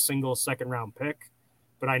just a single second-round pick,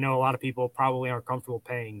 but I know a lot of people probably aren't comfortable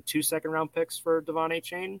paying 2 second-round picks for Devon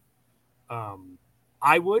Chain.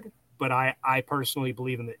 I would, but I personally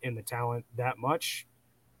believe in the talent that much.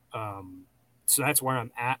 So that's where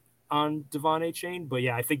I'm at on Devon Chain. But,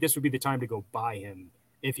 yeah, I think this would be the time to go buy him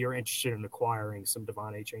if you're interested in acquiring some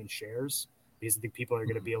Devon Chain shares, because I think people are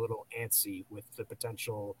going to be a little antsy with the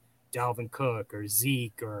potential Dalvin Cook or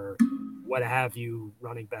Zeke or what have you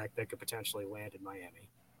running back that could potentially land in Miami.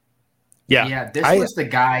 Yeah. This was the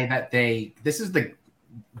guy that this is the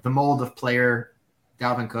mold of player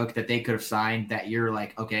Dalvin Cook that they could have signed that you're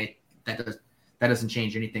like, okay, that doesn't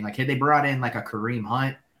change anything. Like, had they brought in like a Kareem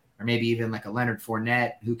Hunt or maybe even like a Leonard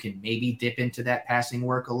Fournette who can maybe dip into that passing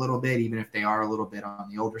work a little bit, even if they are a little bit on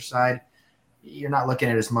the older side, you're not looking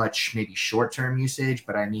at as much maybe short-term usage,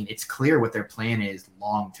 but I mean, it's clear what their plan is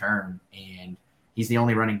long-term, and he's the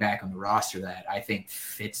only running back on the roster that I think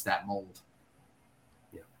fits that mold.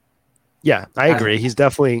 Yeah, I agree. He's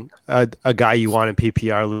definitely a guy you want in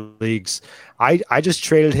PPR leagues. I just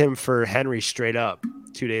traded him for Henry straight up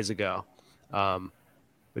 2 days ago.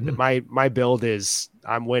 My build is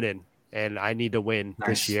I'm winning, and I need to win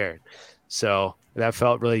this year. So that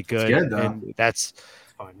felt really good. That's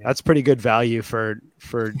good, and that's pretty good value for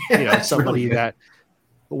somebody really that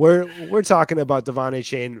we're talking about Devon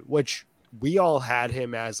Chain, which we all had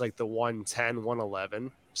him as like the 110,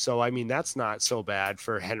 111. So I mean that's not so bad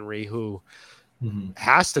for Henry, who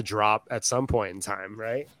has to drop at some point in time,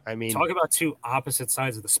 right? I mean, talk about two opposite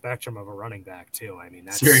sides of the spectrum of a running back too. I mean,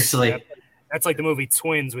 seriously, that's like the movie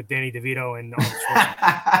Twins with Danny DeVito and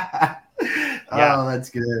Oh,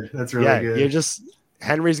 that's good. That's really good. You're just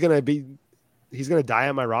Henry's he's going to die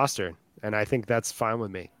on my roster, and I think that's fine with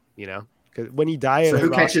me, because when you die on a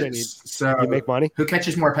roster you make money. Who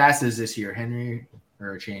catches more passes this year, Henry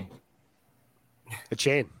or a Chain? A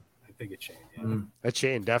Chain. I think a Chain, yeah. A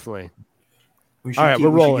Chain, definitely. All right, we're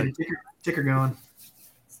rolling. Ticker going.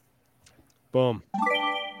 Boom.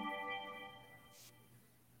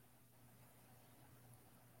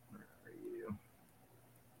 Where are you?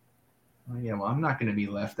 Oh, yeah, well, I'm not going to be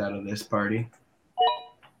left out of this party.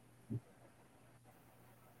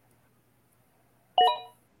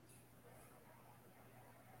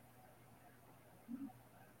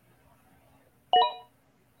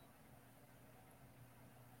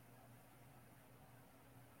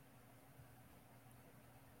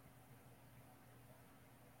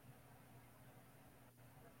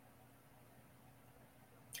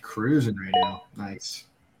 Cruising right now. Nice.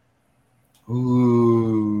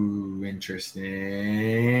 Ooh,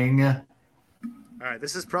 interesting. All right,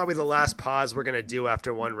 this is probably the last pause we're going to do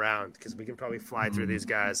after one round because we can probably fly through these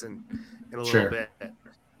guys in a little bit.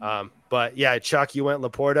 But, yeah, Chuck, you went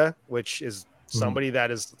Laporta, which is somebody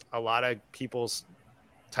that is a lot of people's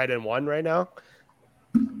tight end one right now.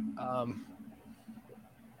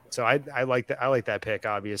 So I like that. I like that pick,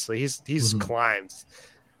 obviously. He's climbed.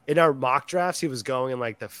 In our mock drafts, he was going in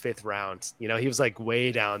like the 5th round. He was like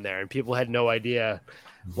way down there, and people had no idea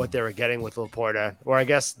what they were getting with Laporta. Or I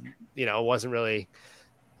guess, it wasn't really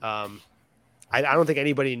I don't think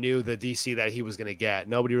anybody knew the DC that he was going to get.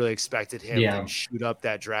 Nobody really expected him to shoot up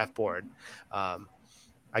that draft board.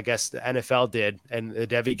 I guess the NFL did, and the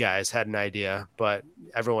Devy guys had an idea, but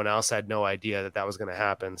everyone else had no idea that was going to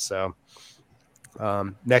happen. So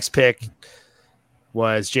next pick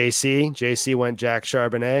was JC. JC went Jack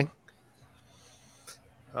Charbonnet.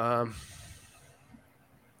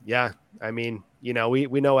 Yeah, I mean, we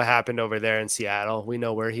know what happened over there in Seattle. We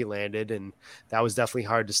know where he landed, and that was definitely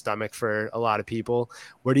hard to stomach for a lot of people.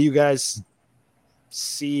 Where do you guys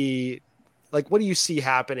see, what do you see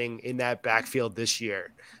happening in that backfield this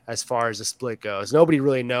year as far as the split goes? Nobody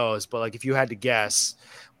really knows, but if you had to guess,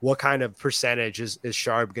 what kind of percentage is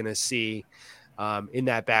Sharp going to see in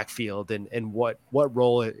that backfield, and what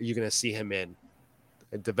role are you going to see him in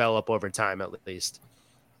and develop over time at least?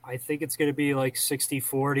 I think it's going to be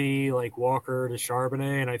 60-40, Walker to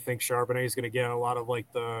Charbonnet, and I think Charbonnet is going to get a lot of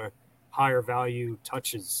the higher value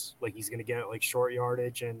touches. He's going to get short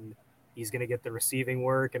yardage, and he's going to get the receiving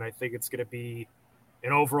work, and I think it's going to be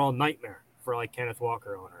an overall nightmare for Kenneth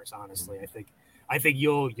Walker owners. Honestly, I think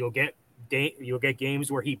you'll get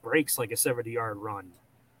games where he breaks a 70-yard run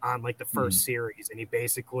on the first series, and he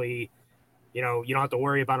basically, you don't have to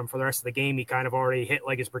worry about him for the rest of the game. He kind of already hit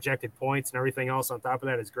his projected points, and everything else on top of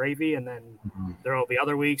that is gravy. And then there will be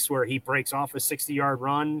other weeks where he breaks off a 60-yard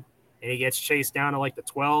run and he gets chased down to the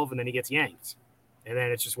 12, and then he gets yanked. And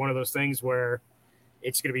then it's just one of those things where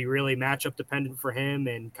it's going to be really matchup dependent for him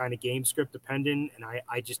and kind of game script dependent. And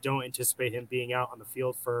I just don't anticipate him being out on the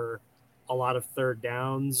field for a lot of third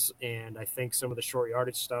downs. And I think some of the short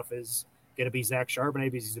yardage stuff is going to be Zach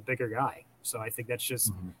Charbonnet because he's a bigger guy. So I think that's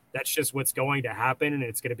just what's going to happen, and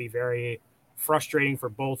it's going to be very frustrating for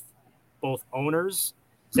both owners.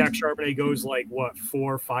 Zach Charbonnet goes 4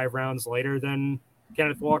 or 5 rounds later than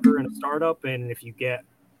Kenneth Walker in a startup, and if you get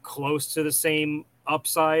close to the same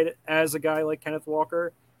upside as a guy like Kenneth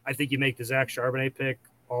Walker, I think you make the Zach Charbonnet pick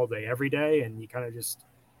all day, every day, and you kind of just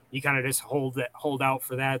hold out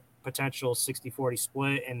for that potential 60-40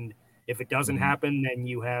 split. And if it doesn't happen, then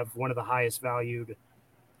you have one of the highest valued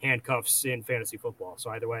handcuffs in fantasy football. So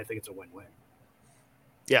either way, I think it's a win-win.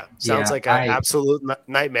 Yeah, sounds like an absolute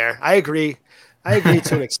nightmare. I agree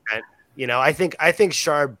to an extent. I think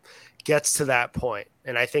Sharp gets to that point,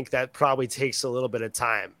 and I think that probably takes a little bit of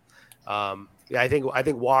time. I think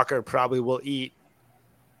Walker probably will eat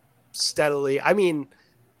steadily. I mean,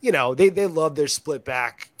 they love their split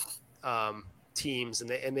back teams, and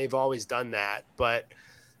they've always done that. But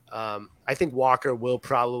I think Walker will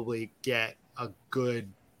probably get a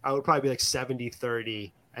good, I would probably be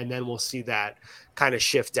 70-30, and then we'll see that kind of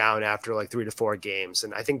shift down after 3 to 4 games.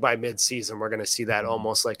 And I think by mid-season, we're going to see that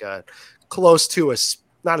almost a close to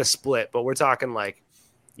not a split, but we're talking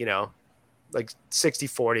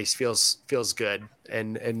 60-40 feels good.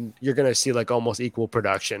 And you're going to see almost equal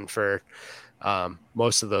production for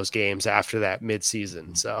most of those games after that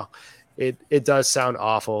mid-season. So it does sound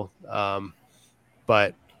awful.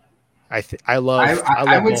 But I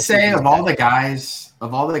would say of all the guys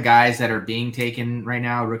that are being taken right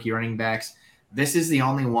now, rookie running backs, this is the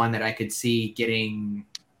only one that I could see getting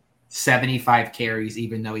 75 carries,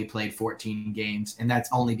 even though he played 14 games. And that's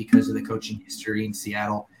only because of the coaching history in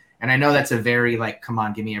Seattle. And I know that's a very come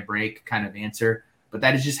on, give me a break kind of answer, but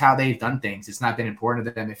that is just how they've done things. It's not been important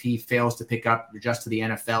to them. If he fails to pick up, adjust to the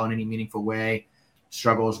NFL in any meaningful way,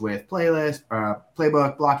 struggles with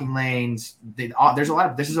playbook, blocking lanes. There's a lot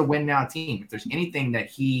of, this is a win now team. If there's anything that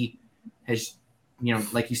he has,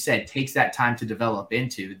 like you said, takes that time to develop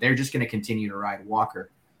into, they're just going to continue to ride Walker,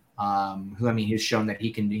 who, he's shown that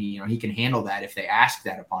he can handle that if they ask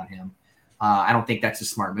that upon him. I don't think that's a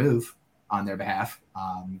smart move on their behalf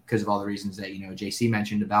because of all the reasons that, JC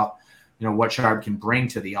mentioned about, what Sharp can bring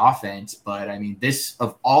to the offense. But this,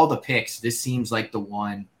 of all the picks, this seems like the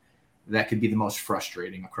one that could be the most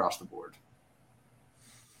frustrating across the board.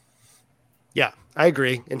 Yeah, I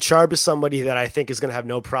agree. And Sharp is somebody that I think is going to have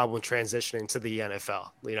no problem transitioning to the NFL.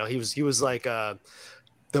 He was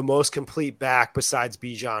the most complete back besides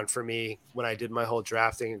Bijan for me when I did my whole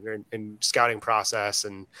drafting and scouting process.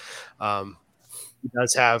 And he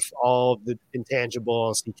does have all the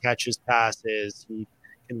intangibles. He catches passes. He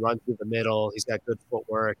can run through the middle. He's got good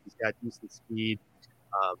footwork. He's got decent speed.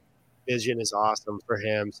 Vision is awesome for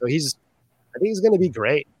him. So I think he's going to be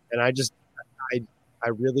great. And I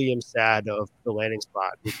really am sad of the landing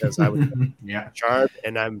spot because I was Sharp,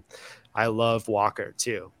 and I love Walker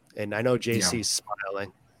too. And I know JC's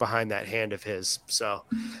smiling behind that hand of his. So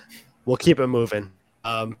we'll keep it moving.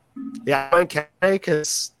 I went Kenny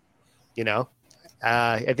because,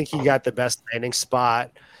 I think he got the best landing spot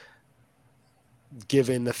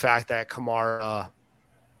given the fact that Kamara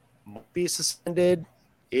might be suspended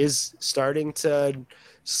is starting to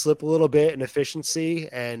slip a little bit in efficiency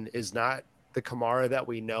and is not the Kamara that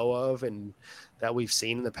we know of and that we've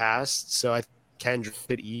seen in the past. So I think Kendrick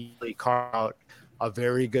could easily carve out a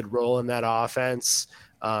very good role in that offense,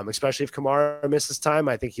 especially if Kamara misses time.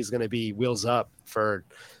 I think he's going to be wheels up for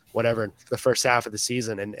whatever the first half of the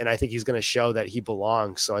season, and I think he's going to show that he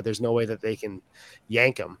belongs. So there's no way that they can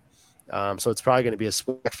yank him. So it's probably going to be a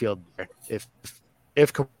split backfield there.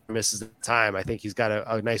 If Kamara misses the time, I think he's got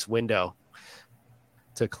a nice window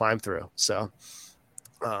to climb through. So,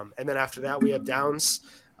 and then after that, we have Downs.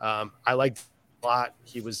 I liked a lot.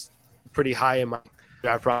 He was pretty high in my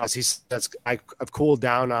draft process. I've cooled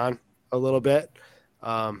down on a little bit.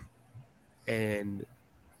 And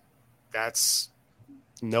that's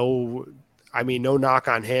no knock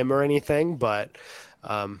on him or anything, but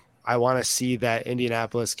I want to see that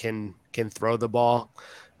Indianapolis can throw the ball,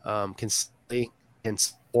 can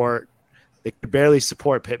support. They could barely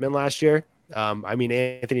support Pittman last year.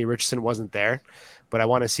 Anthony Richardson wasn't there, but I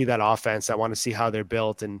want to see that offense. I want to see how they're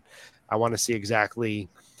built, and I want to see exactly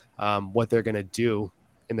what they're going to do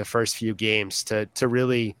in the first few games to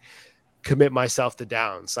really commit myself to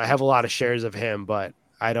Downs. I have a lot of shares of him, but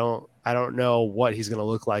I don't know what he's going to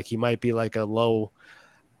look like. He might be like a low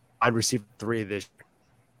wide receiver 3 this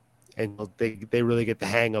year, and they really get the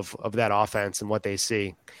hang of that offense and what they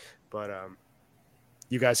see. But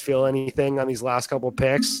you guys feel anything on these last couple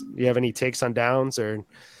picks? Do you have any takes on Downs or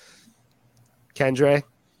Kendre?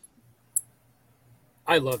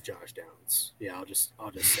 I love Josh Downs. Yeah, I'll just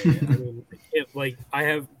say it. I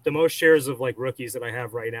have the most shares of rookies that I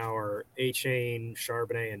have right now are A-Chain,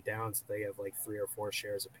 Charbonnet, and Downs. They have 3 or 4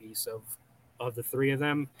 shares apiece of the 3 of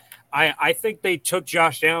them. I think they took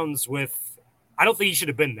Josh Downs with. I don't think he should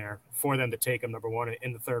have been there for them to take him number 1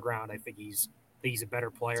 in the 3rd round. I think he's a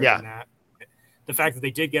better player than that. The fact that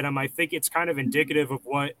they did get him, I think it's kind of indicative of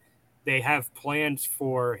what they have planned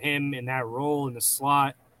for him in that role in the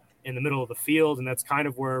slot in the middle of the field, and that's kind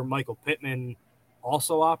of where Michael Pittman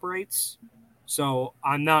also operates. So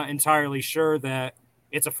I'm not entirely sure that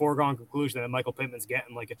it's a foregone conclusion that Michael Pittman's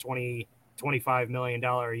getting a $25 million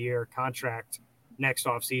a year contract next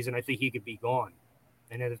offseason. I think he could be gone.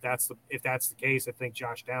 And if that's the case, I think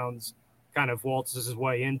Josh Downs kind of waltzes his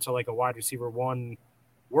way into a wide receiver 1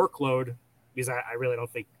 workload, because I really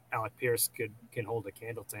don't think Alec Pierce can hold a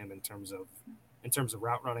candle to him in terms of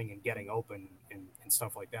route running and getting open and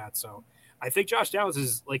stuff like that. So I think Josh Downs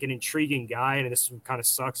is an intriguing guy, and this kind of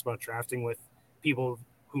sucks about drafting with people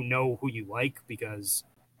who know who you like, because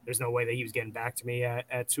there's no way that he was getting back to me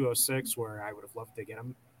at 206 where I would have loved to get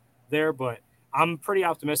him there. But I'm pretty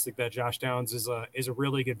optimistic that Josh Downs is a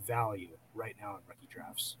really good value right now in rookie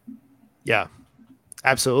drafts. Yeah,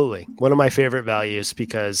 absolutely. One of my favorite values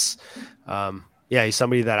because, he's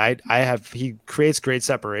somebody that I have. He creates great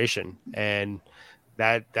separation, and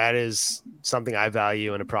that is something I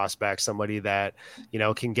value in a prospect. Somebody that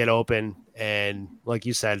can get open and, like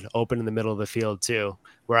you said, open in the middle of the field too.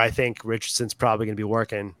 Where I think Richardson's probably going to be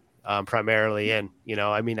working primarily in.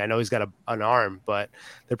 I know he's got an arm, but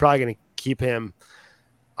they're probably going to keep him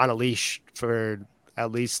on a leash for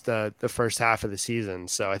at least the first half of the season.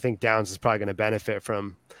 So I think Downs is probably going to benefit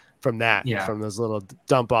from that, from those little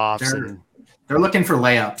dump offs. They're looking for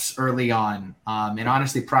layups early on, and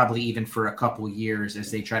honestly, probably even for a couple years as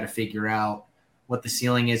they try to figure out what the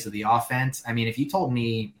ceiling is of the offense. If you told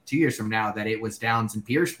me 2 years from now that it was Downs and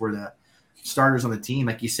Pierce were the starters on the team,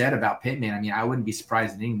 like you said about Pittman, I wouldn't be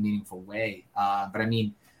surprised in any meaningful way. But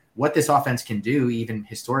what this offense can do, even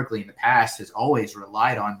historically in the past, has always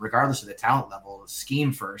relied on, regardless of the talent level,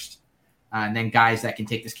 scheme first, and then guys that can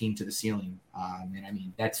take the scheme to the ceiling.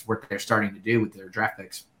 That's what they're starting to do with their draft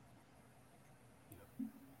picks.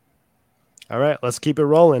 All right, let's keep it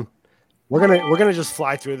rolling. We're gonna just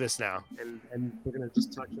fly through this now, and we're gonna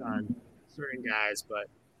just touch on certain guys, but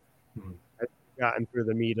I've gotten through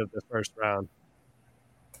the meat of the first round.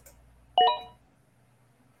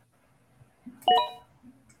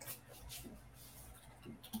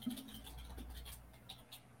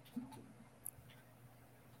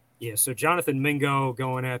 Yeah, so Jonathan Mingo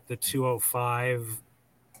going at the 205.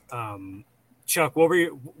 Chuck,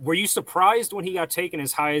 were you surprised when he got taken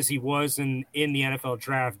as high as he was in the NFL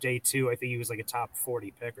draft day 2? I think he was a top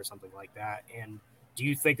 40 pick or something like that. And do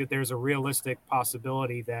you think that there's a realistic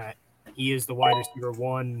possibility that he is the wide receiver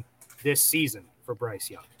 1 this season for Bryce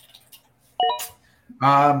Young?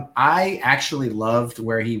 I actually loved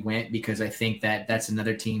where he went because I think that that's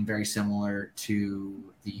another team very similar to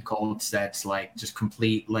the Colts that's just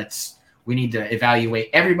complete. We need to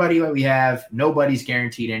evaluate everybody that we have. Nobody's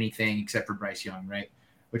guaranteed anything except for Bryce Young, right?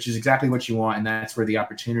 which is exactly what you want, and that's where the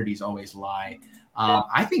opportunities always lie.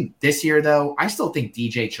 I think this year, though, I still think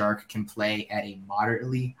DJ Chark can play at a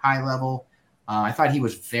moderately high level. I thought he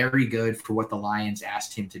was very good for what the Lions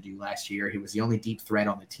asked him to do last year. He was the only deep threat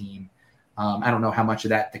on the team. I don't know how much of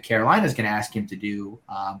that the Carolinas going to ask him to do,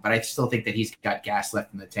 but I still think that he's got gas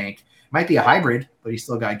left in the tank. Might be a hybrid, but he's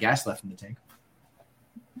still got gas left in the tank.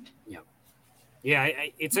 Yeah,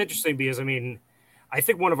 it's interesting because, I mean, I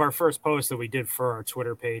think one of our first posts that we did for our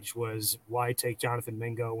Twitter page was why take Jonathan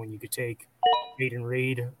Mingo when you could take Aiden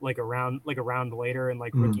Reed like a round later in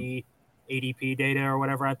like rookie ADP data or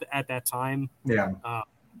whatever at that time. Yeah.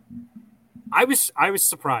 I was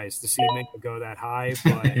surprised to see Mingo go that high,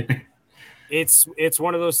 but it's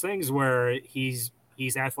one of those things where he's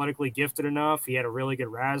athletically gifted enough. He had a really good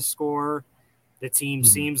RAS score. The team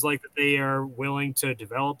seems like that they are willing to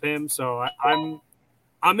develop him. So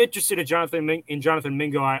I'm interested in Jonathan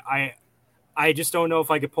Mingo. I just don't know if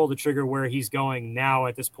I could pull the trigger where he's going now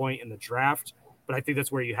at this point in the draft. But I think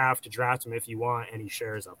that's where you have to draft him if you want any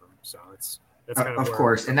shares of him. So that's kind of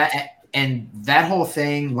course. And that whole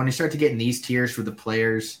thing, when you start to get in these tiers for the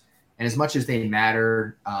players, and as much as they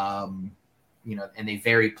matter, and they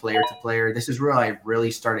vary player to player, this is where I really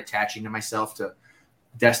start attaching to myself to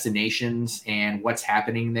destinations and what's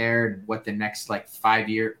happening there and what the next 3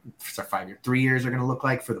 years are going to look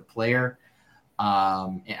like for the player.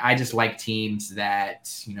 And I just like teams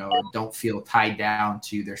that, don't feel tied down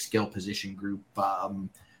to their skill position group,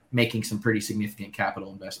 making some pretty significant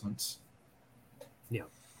capital investments.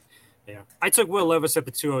 Yeah. I took Will Levis at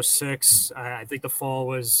the 206. I think the fall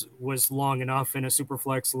was long enough in a super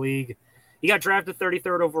flex league. He got drafted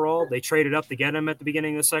 33rd overall. They traded up to get him at the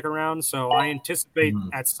beginning of the second round. So I anticipate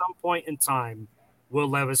at some point in time, Will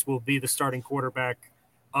Levis will be the starting quarterback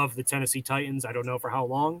of the Tennessee Titans. I don't know for how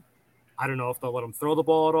long. I don't know if they'll let him throw the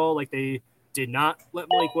ball at all, like they did not let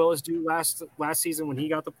Malik Willis do last season when he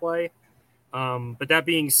got to play. But that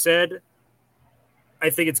being said, I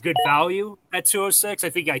think it's good value at 206. I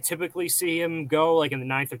think I typically see him go like in the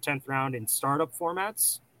 9th or 10th round in startup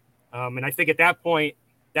formats. And I think at that point,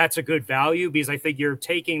 that's a good value because I think you're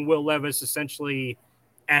taking Will Levis essentially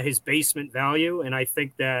at his basement value. And I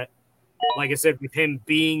think that, like I said, with him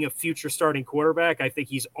being a future starting quarterback, I think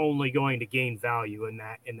he's only going to gain value in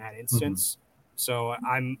that instance. So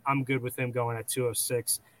I'm good with him going at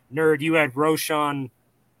 206. Nerd, you had Roschon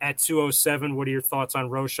at 207. What are your thoughts on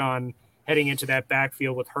Roschon heading into that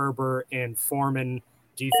backfield with Herbert and Foreman?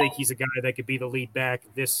 Do you think he's a guy that could be the lead back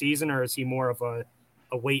this season, or is he more of a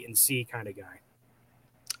wait and see kind of guy?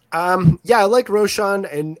 Yeah, I like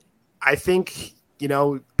Roschon, and I think,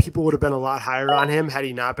 people would have been a lot higher on him had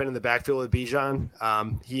he not been in the backfield with Bijan.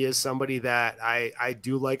 He is somebody that I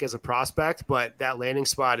do like as a prospect, but that landing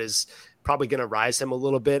spot is probably going to rise him a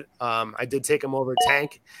little bit. I did take him over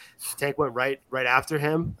Tank. Tank went right after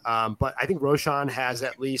him. But I think Roschon has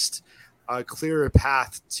at least a clearer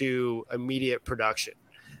path to immediate production.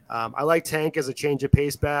 I like Tank as a change of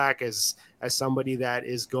pace back, as somebody that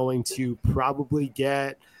is going to probably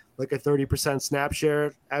get like a 30% snap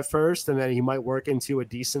share at first, and then he might work into a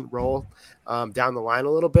decent role down the line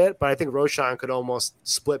a little bit. But I think Roschon could almost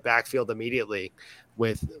split backfield immediately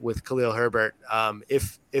with Khalil Herbert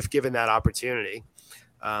if given that opportunity.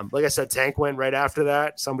 Like I said, Tank went right after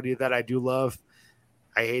that, somebody that I do love.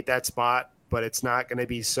 I hate that spot, but it's not going to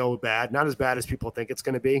be so bad. Not as bad as people think it's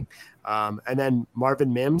going to be. And then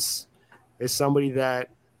Marvin Mims is somebody that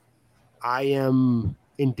I am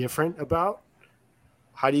indifferent about.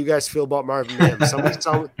 How do you guys feel about Marvin Mims?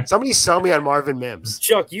 Somebody sell me on Marvin Mims.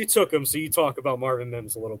 Chuck, you took him, so you talk about Marvin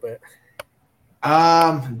Mims a little bit.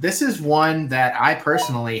 This is one that I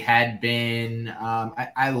personally had been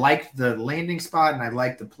I liked the landing spot and I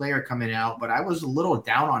liked the player coming out, but I was a little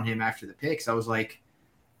down on him after the picks. I was like,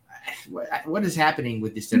 what is happening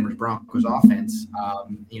with this Denver Broncos offense?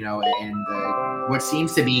 What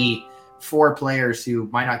seems to be 4 players who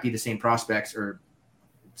might not be the same prospects or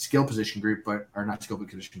skill position group, but are not skill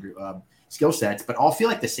position group, skill sets, but all feel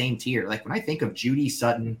like the same tier. Like when I think of Judy,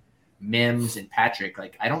 Sutton, Mims, and Patrick,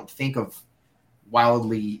 like I don't think of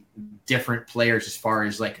wildly different players as far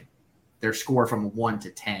as like their score from 1 to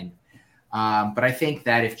 10. But I think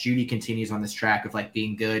that if Judy continues on this track of like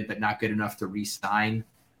being good, but not good enough to re-sign,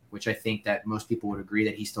 which I think that most people would agree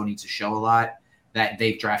that he still needs to show a lot, that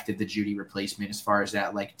they've drafted the Judy replacement as far as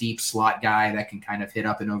that like deep slot guy that can kind of hit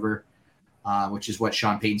up and over, which is what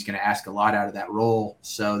Sean Payton's going to ask a lot out of that role.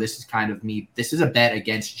 So this is kind of me. This is a bet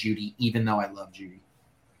against Judy, even though I love Judy.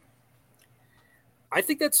 I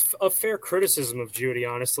think that's a fair criticism of Judy,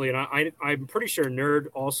 honestly. And I'm pretty sure Nerd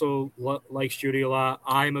also likes Judy a lot.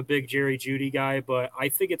 I'm a big Jerry Judy guy, but I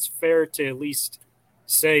think it's fair to at least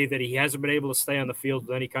say that he hasn't been able to stay on the field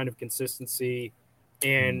with any kind of consistency,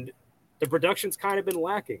 and the production's kind of been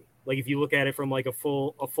lacking. Like if you look at it from like a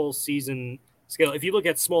full season scale, if you look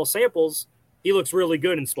at small samples, he looks really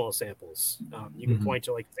good in small samples. You can point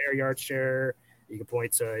to like his air yard share, you can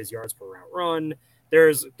point to his yards per route run.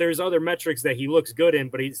 There's other metrics that he looks good in,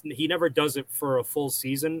 but he never does it for a full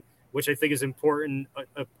season, which I think is important,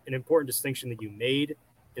 an important distinction that you made,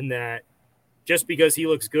 in that just because he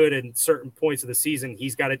looks good in certain points of the season,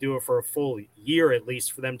 he's got to do it for a full year at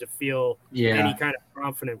least for them to feel any kind of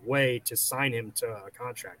confident way to sign him to a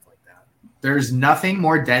contract like that. There's nothing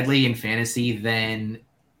more deadly in fantasy than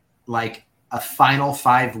like a final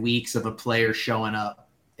 5 weeks of a player showing up.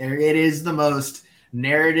 It is the most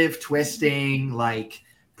narrative twisting, like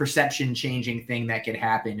perception changing thing that could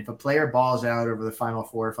happen. If a player balls out over the final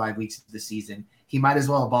 4 or 5 weeks of the season, he might as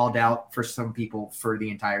well have balled out for some people for the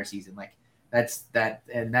entire season. Like that's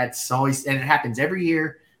always, and it happens every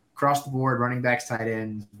year across the board, running backs, tight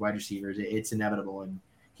ends, wide receivers. It's inevitable. And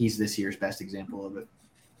he's this year's best example of it.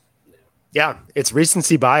 Yeah, it's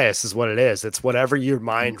recency bias is what it is. It's whatever your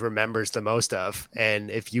mind remembers the most of. And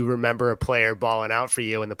if you remember a player balling out for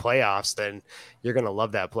you in the playoffs, then you're going to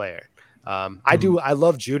love that player. I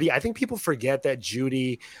love Jeudy. I think people forget that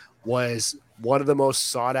Jeudy was one of the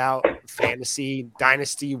most sought out fantasy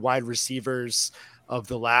dynasty wide receivers of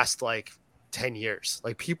the last 10 years.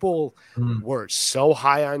 Like people were so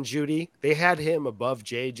high on Jeudy. They had him above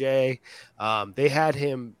JJ. They had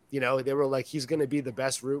him, they were like, he's going to be the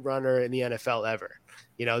best route runner in the NFL ever.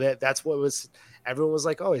 That's what was, everyone was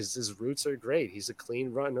like, oh, his routes are great. He's a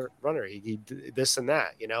clean runner. He this and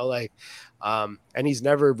that, and he's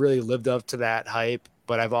never really lived up to that hype,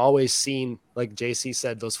 but I've always seen, like JC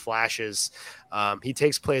said, those flashes. He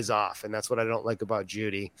takes plays off, and that's what I don't like about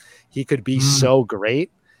Jeudy. He could be so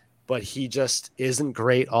great, but he just isn't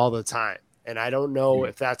great all the time. And I don't know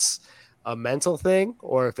if that's a mental thing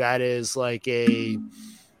or if that is like a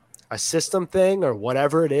system thing or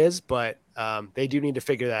whatever it is, but they do need to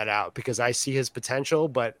figure that out because I see his potential,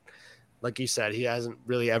 but like you said, he hasn't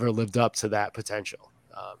really ever lived up to that potential.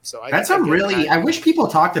 I wish people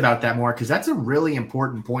talked about that more because that's a really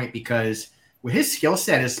important point because his skill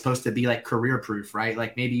set is supposed to be like career proof, right?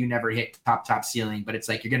 Like maybe you never hit top ceiling, but it's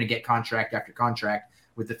like you're going to get contract after contract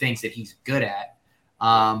with the things that he's good at.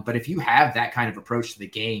 But if you have that kind of approach to the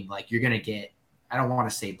game, like you're going to get, I don't want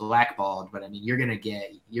to say blackballed, but I mean, you're going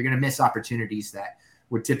to miss opportunities that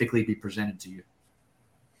would typically be presented to you.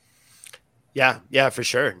 Yeah, for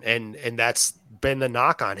sure. And that's been the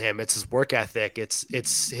knock on him. It's his work ethic.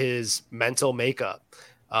 It's his mental makeup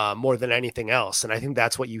more than anything else. And I think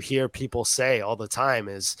that's what you hear people say all the time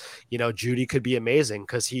is, Jeudy could be amazing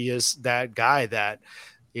because he is that guy that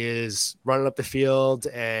is running up the field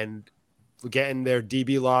and getting their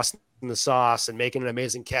DB lost in the sauce and making an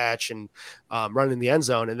amazing catch and running in the end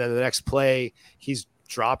zone. And then the next play, he's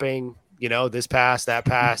dropping, this pass, that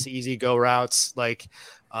pass, easy go routes. So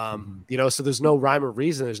there's no rhyme or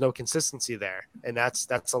reason. There's no consistency there. And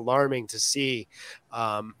that's alarming to see,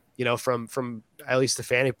 from at least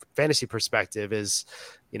the fantasy perspective is,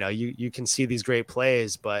 you can see these great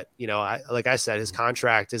plays, but like I said, his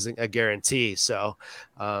contract isn't a guarantee. So,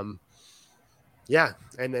 and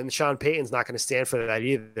then Sean Payton's not going to stand for that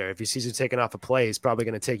either. If he sees you taking off a play, he's probably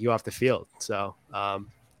going to take you off the field. So,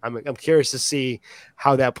 I'm curious to see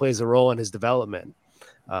how that plays a role in his development.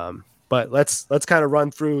 But let's kind of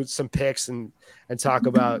run through some picks and talk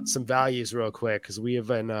about some values real quick because we have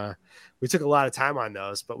been we took a lot of time on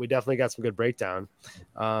those, but we definitely got some good breakdown.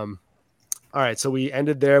 All right, so we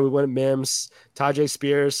ended there. We went Mims, Tajay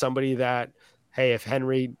Spears, somebody that, hey, if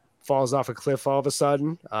Henry falls off a cliff all of a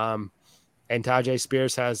sudden, and Tajay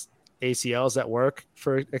Spears has ACLs that work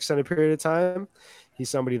for an extended period of time, he's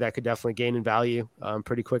somebody that could definitely gain in value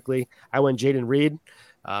pretty quickly. I went Jaden Reed.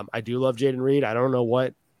 I do love Jaden Reed. I don't know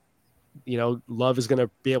what Love is going to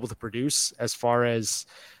be able to produce as far as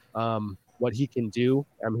what he can do.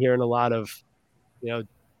 I'm hearing a lot of,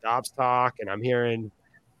 Dobbs talk, and I'm hearing,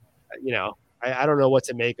 I don't know what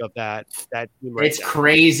to make of that team right It's now.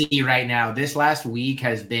 Crazy right now. This last week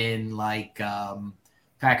has been like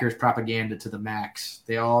Packers propaganda to the max.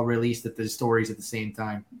 They all released the stories at the same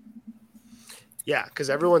time. Yeah, because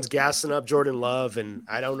everyone's gassing up Jordan Love, and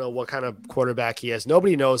I don't know what kind of quarterback he is.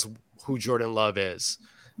 Nobody knows who Jordan Love is.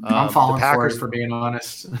 I'm falling for it, for being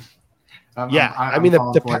honest. I'm falling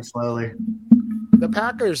for it slowly. The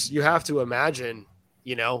Packers, you have to imagine,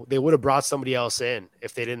 they would have brought somebody else in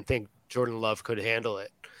if they didn't think Jordan Love could handle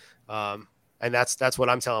it. And that's what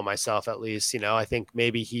I'm telling myself, at least. I think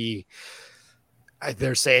maybe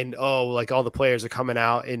they're saying, oh, like all the players are coming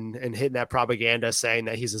out and hitting that propaganda saying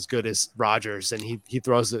that he's as good as Rodgers and he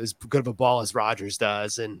throws as good of a ball as Rodgers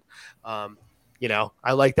does. And,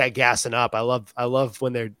 I like that gassing up. I love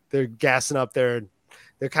when they're gassing up they're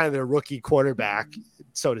kind of their rookie quarterback,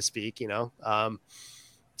 so to speak,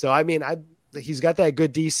 So, I mean, he's got that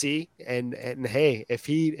good DC and hey, if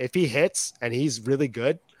he hits and he's really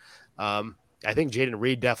good, I think Jaden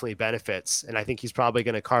Reed definitely benefits, and I think he's probably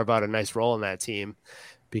going to carve out a nice role in that team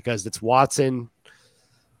because it's Watson,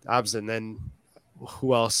 Dobbs, and then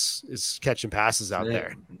who else is catching passes out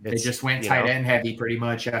there? They just went tight end heavy pretty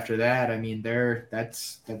much after that. I mean,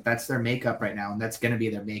 that's their makeup right now, and that's going to be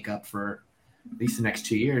their makeup for at least the next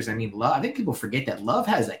 2 years. I mean, Love, I think people forget that Love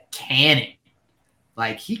has a cannon.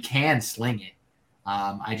 Like, he can sling it.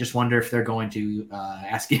 I just wonder if they're going to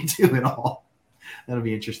ask him to at all. That'll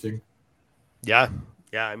be interesting. Yeah.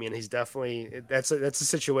 I mean, he's definitely that's a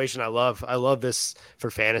situation I love. I love this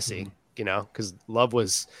for fantasy, because Love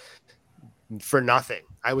was for nothing.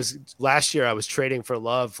 Last year I was trading for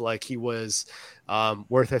Love like he was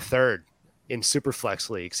worth a third in super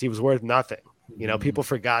flex leagues. He was worth nothing. People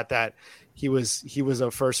forgot that he was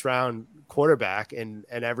a first round quarterback and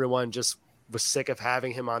everyone just was sick of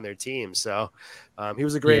having him on their team. So he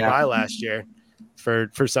was a great buy last year.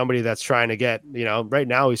 For somebody that's trying to get, right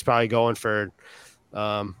now he's probably going for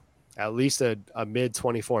at least a mid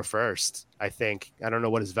 24 first, I think. I don't know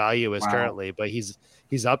what his value is currently, but he's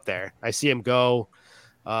up there. I see him go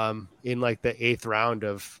in like the 8th round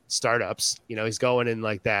of startups. He's going in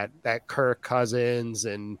like that Kirk Cousins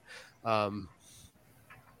and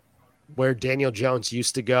where Daniel Jones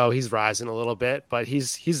used to go. He's rising a little bit, but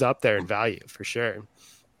he's up there in value for sure.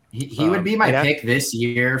 He would be my pick this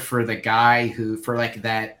year for the guy for like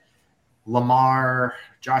that Lamar,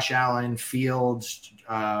 Josh Allen, Fields,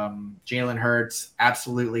 Jalen Hurts,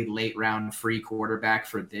 absolutely late round free quarterback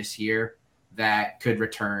for this year that could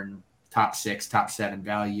return top 6, top 7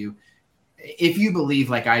 value. If you believe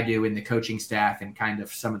like I do in the coaching staff and kind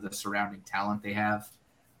of some of the surrounding talent they have,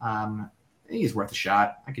 I think he's worth a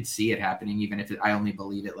shot. I could see it happening, even if I only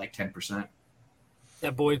believe it like 10%.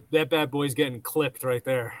 That bad boy's getting clipped right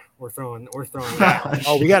there. We're throwing that.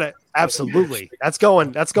 Oh, we got it. Absolutely. That's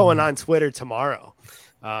going on Twitter tomorrow.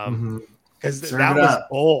 Because that was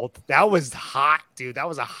bold. That was hot, dude. That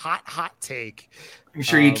was a hot take. I'm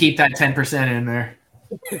sure you keep that 10% in there.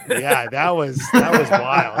 Yeah, that was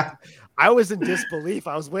wild. I was in disbelief.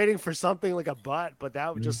 I was waiting for something like a butt, but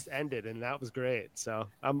that just ended, and that was great. So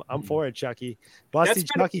I'm for it, Chucky. Busty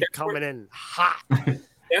Chucky coming in hot.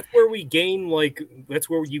 That's where you gain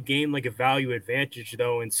like a value advantage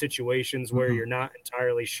though in situations where you're not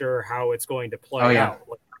entirely sure how it's going to play out.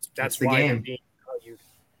 Like, that's why they're being valued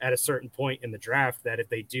at a certain point in the draft, that if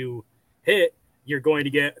they do hit, you're going to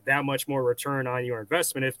get that much more return on your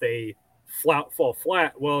investment. If they fall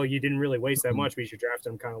flat, well, you didn't really waste that much because you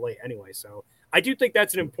drafted them kind of late anyway. So I do think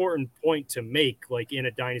that's an important point to make, like in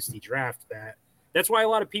a dynasty draft. That's why a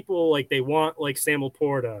lot of people like they want like Sam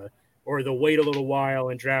Laporta, or they'll wait a little while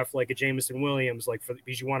and draft like a Jameson Williams,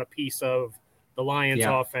 because you want a piece of the Lions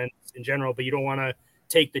offense in general, but you don't want to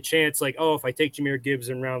take the chance like, oh, if I take Jahmyr Gibbs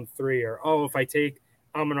in round 3, or oh, if I take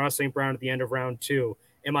Amon-Ra St. Brown at the end of round 2,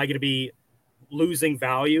 am I going to be losing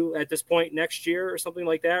value at this point next year or something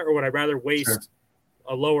like that? Or would I rather waste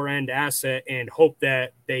a lower end asset and hope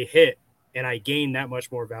that they hit and I gain that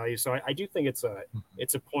much more value? So I do think it's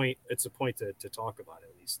a point to talk about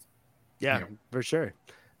at least. Yeah, for sure.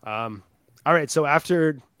 All right. So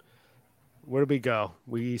after, where did we go?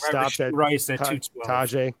 We stopped at Rice at 212.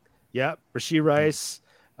 Tajay. Yep. Rashee Rice.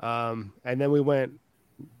 And then we went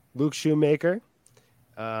Luke Shoemaker.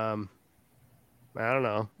 I don't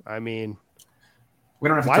know. I mean, we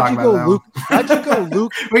don't have to talk about Luke? Why'd you go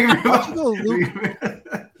Luke? Why'd you go Luke?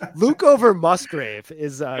 Luke over Musgrave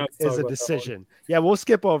is a decision. Yeah, we'll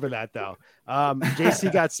skip over that though.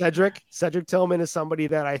 JC got Cedric. Cedric Tillman is somebody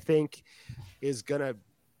that I think is gonna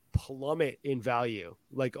plummet in value,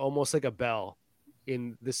 like almost like a Bell,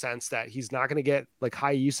 in the sense that he's not going to get like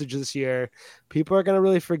high usage this year. People are going to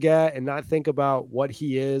really forget and not think about what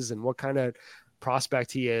he is and what kind of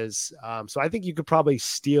prospect he is. So I think you could probably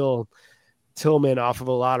steal Tillman off of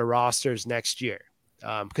a lot of rosters next year,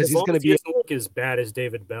 because he's going to be doesn't look as bad as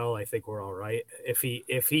David Bell. I think we're all right. If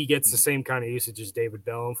he gets the same kind of usage as David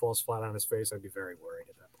Bell and falls flat on his face, I'd be very worried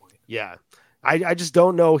at that point. Yeah. I just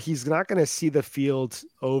don't know. He's not going to see the field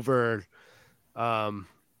over. I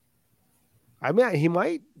mean, he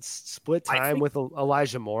might split time with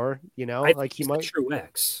Elijah Moore. He might true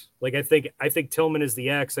X. Like I think Tillman is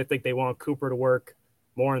the X. I think they want Cooper to work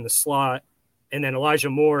more in the slot, and then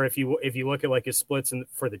Elijah Moore. If you look at like his splits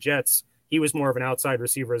for the Jets, he was more of an outside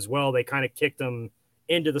receiver as well. They kind of kicked him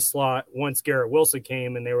into the slot once Garrett Wilson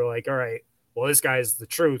came, and they were like, all right, well, this guy's the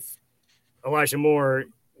truth. Elijah Moore,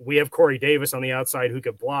 we have Corey Davis on the outside who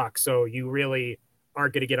could block, so you really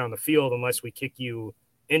aren't going to get on the field unless we kick you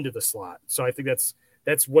into the slot. So I think that's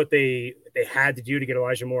what they had to do to get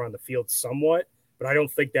Elijah Moore on the field somewhat, but I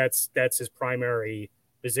don't think that's his primary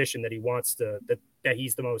position that he wants to that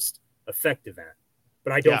he's the most effective at.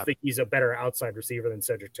 But I don't think he's a better outside receiver than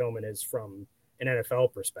Cedric Tillman is from an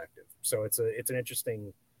NFL perspective. So it's an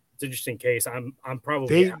interesting case. I'm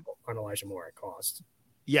probably out on Elijah Moore at cost.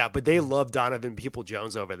 Yeah, but they love Donovan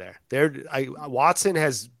Peoples-Jones over there. Watson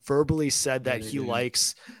has verbally said that he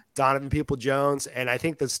likes Donovan Peoples-Jones, and I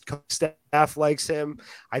think the staff likes him.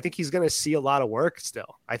 I think he's going to see a lot of work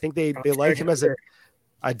still. I think they like him as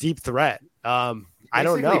a deep threat. I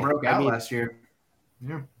don't know. He broke out last year.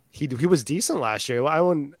 Yeah. He was decent last year. I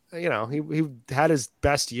wouldn't, he had his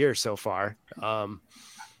best year so far.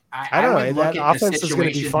 I don't know. That offense is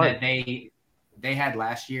going to be fun. They had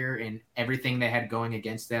last year and everything they had going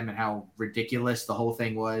against them and how ridiculous the whole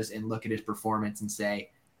thing was, and look at his performance and say,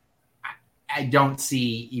 I don't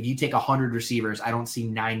see, if you take 100 receivers, I don't see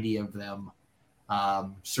 90 of them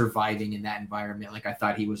surviving in that environment like I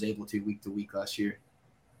thought he was able to week last year.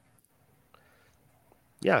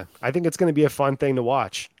 Yeah, I think it's going to be a fun thing to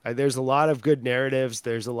watch. There's a lot of good narratives.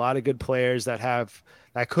 There's a lot of good players that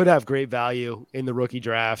could have great value in the rookie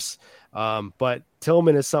drafts. But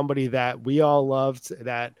Tillman is somebody that we all loved,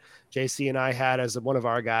 that JC and I had as one of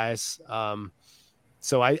our guys.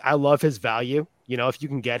 So I love his value. If you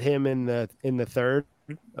can get him in the third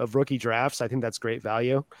of rookie drafts, I think that's great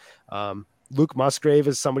value. Luke Musgrave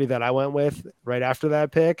is somebody that I went with right after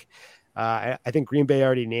that pick. I think Green Bay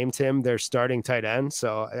already named him their starting tight end.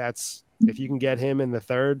 So if you can get him in the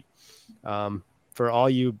third, for all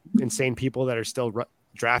you insane people that are still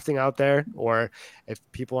drafting out there, or if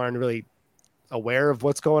people aren't really aware of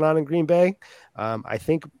what's going on in Green Bay, I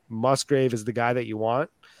think Musgrave is the guy that you want.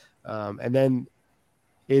 And then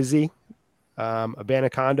Izzy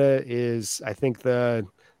Abanaconda is, I think, the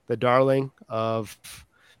darling of,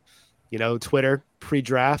 Twitter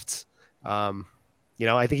pre-draft.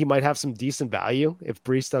 I think he might have some decent value if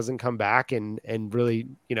Breece doesn't come back and really,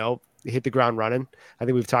 hit the ground running. I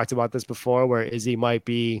think we've talked about this before, where Izzy might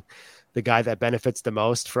be the guy that benefits the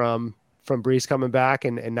most from Breece coming back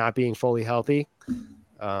and not being fully healthy.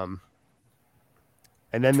 And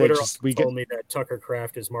then Twitter told me that Tucker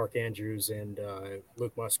Kraft is Mark Andrews and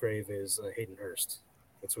Luke Musgrave is Hayden Hurst.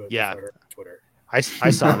 That's what I heard on Twitter. I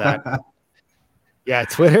saw that. Yeah,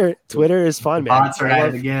 Twitter is fun, man. Bots are at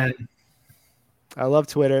it again. I love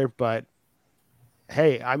Twitter, but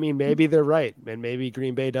hey, I mean, maybe they're right, and maybe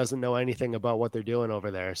Green Bay doesn't know anything about what they're doing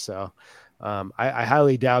over there. So I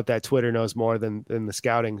highly doubt that Twitter knows more than the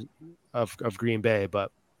scouting of Green Bay,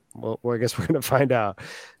 but I guess we're going to find out.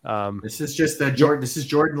 This is just this is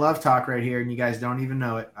Jordan Love talk right here, and you guys don't even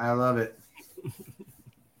know it. I love it.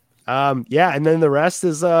 Yeah, and then the rest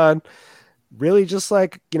is really just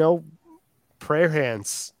like, prayer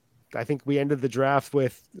hands. I think we ended the draft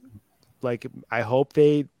with, I hope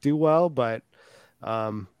they do well, but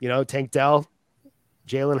Tank Dell,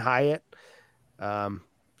 Jalen Hyatt.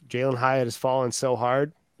 Jalen Hyatt has fallen so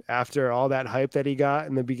hard after all that hype that he got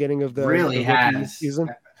in the beginning of the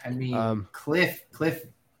season. I mean,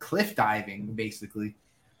 cliff diving, basically.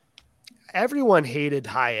 Everyone hated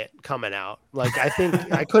Hyatt coming out. I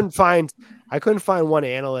think I couldn't find one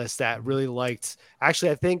analyst that really liked.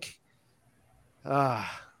 Actually, I think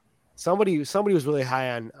somebody was really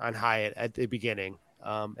high on Hyatt at the beginning,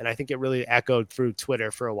 and I think it really echoed through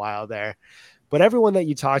Twitter for a while there. But everyone that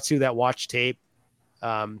you talked to that watched tape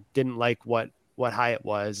didn't like what Hyatt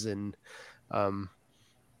was, and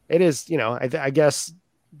it is, I guess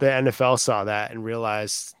the NFL saw that and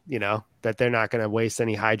realized, that they're not going to waste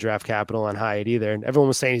any high draft capital on Hyatt either. And everyone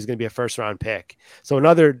was saying he's going to be a first round pick. So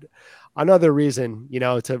another reason,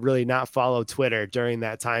 to really not follow Twitter during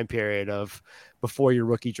that time period of before your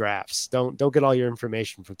rookie drafts. Don't get all your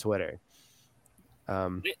information from Twitter.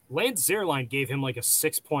 Lance Zierlein gave him a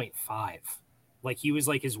 6.5. He was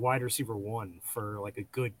his wide receiver one for a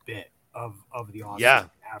good bit of the offseason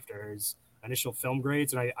after his initial film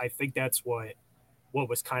grades. And I think that's what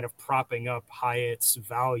was kind of propping up Hyatt's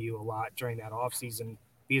value a lot during that offseason,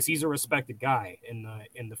 because he's a respected guy in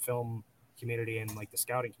the film community and the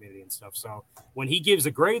scouting community and stuff. So when he gives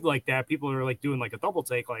a grade like that, people are doing a double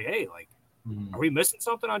take, hey, are we missing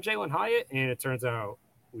something on Jalen Hyatt? And it turns out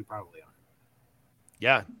we probably are.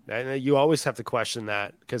 Yeah, and you always have to question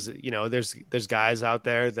that, because there's guys out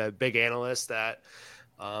there, the big analysts that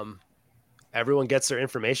everyone gets their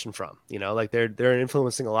information from, like they're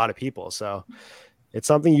influencing a lot of people. So it's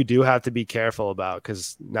something you do have to be careful about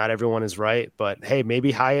because not everyone is right. But hey,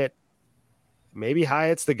 maybe Hyatt's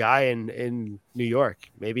the guy in New York.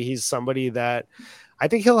 Maybe he's somebody that I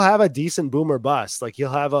think he'll have a decent boom or bust. Like he'll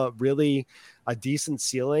have a decent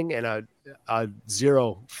ceiling and a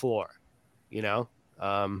zero floor, he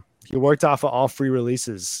worked off of all free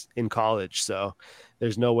releases in college. So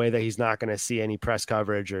there's no way that he's not going to see any press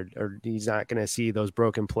coverage or he's not going to see those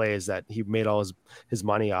broken plays that he made all his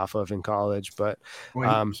money off of in college. But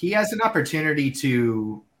he has an opportunity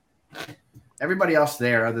to everybody else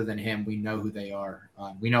there other than him. We know who they are.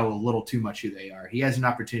 We know a little too much who they are. He has an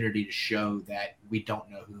opportunity to show that we don't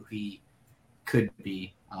know who he could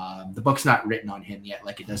be. The book's not written on him yet.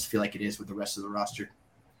 Like it does feel like it is with the rest of the roster.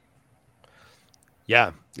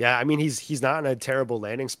 Yeah. I mean, he's not in a terrible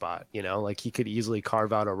landing spot, like he could easily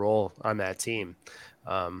carve out a role on that team.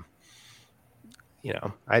 I'm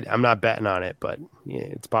not betting on it, but yeah,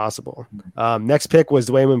 it's possible. Next pick was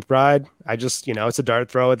Dwayne McBride. I just, it's a dart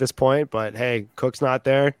throw at this point, but hey, Cook's not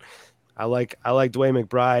there. I like Dwayne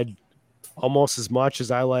McBride almost as much as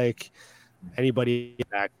I like anybody in the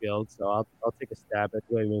backfield. So I'll take a stab at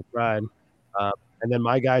Dwayne McBride. And then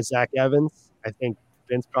my guy, Zach Evans. I think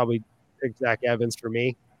Vince probably picked Zach Evans for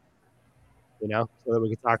me, so that we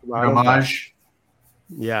can talk about homage.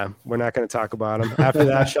 Yeah, we're not going to talk about him. After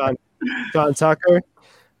that, Sean Tucker,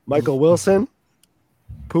 Michael Wilson,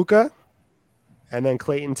 Puka, and then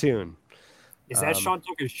Clayton Tune. Is that Sean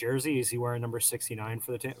Tucker's jersey? Is he wearing number 69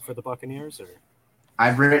 for the Buccaneers? Or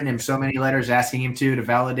I've written him so many letters asking him to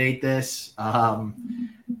validate this.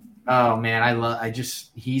 Oh man,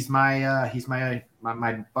 he's my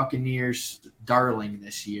Buccaneers darling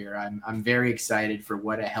this year. I'm very excited for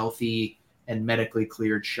what a healthy and medically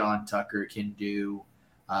cleared Sean Tucker can do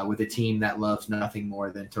with a team that loves nothing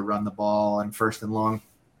more than to run the ball on first and long.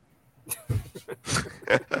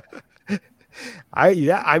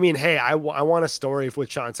 I want a story with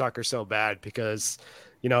Sean Tucker so bad because,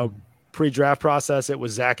 pre-draft process, it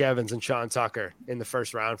was Zach Evans and Sean Tucker in the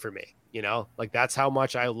first round for me. Like that's how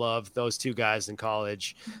much I love those two guys in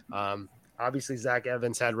college. Obviously Zach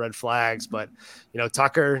Evans had red flags, but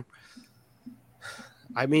Tucker,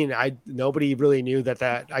 nobody really knew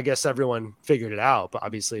that I guess everyone figured it out,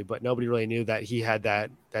 but nobody really knew that he had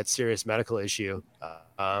that serious medical issue.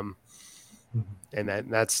 And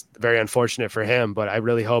that's very unfortunate for him, but I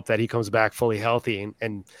really hope that he comes back fully healthy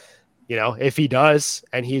and if he does,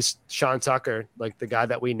 and he's Sean Tucker, like the guy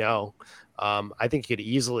that we know, I think he could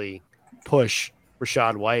easily push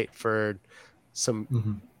Rachaad White for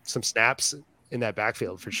some snaps in that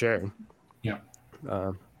backfield for sure. Yeah.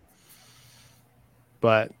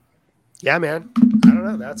 But yeah, man, I don't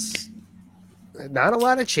know. That's not a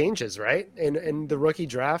lot of changes, right? In the rookie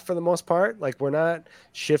draft for the most part, like we're not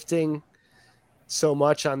shifting so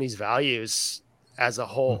much on these values as a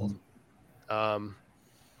whole.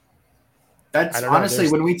 That's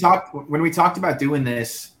honestly when we talked about doing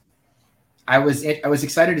this, I was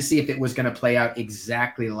excited to see if it was going to play out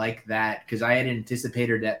exactly like that because I had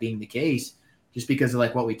anticipated that being the case just because of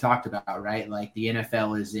like what we talked about, right? Like the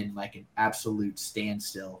NFL is in like an absolute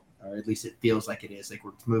standstill, or at least it feels like it is. Like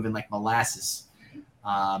we're moving like molasses.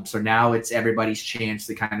 So now it's everybody's chance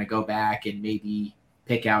to kind of go back and maybe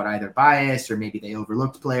pick out either bias or maybe they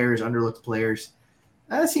overlooked players, underlooked players.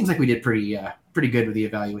 It seems like we did pretty good with the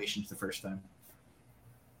evaluations the first time.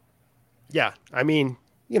 Yeah, I mean,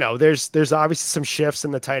 there's obviously some shifts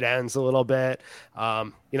in the tight ends a little bit.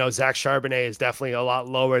 Zach Charbonnet is definitely a lot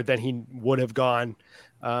lower than he would have gone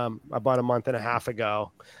about a month and a half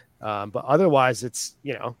ago. But otherwise, it's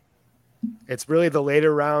really the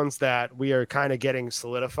later rounds that we are kind of getting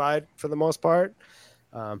solidified for the most part.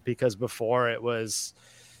 Because before it was,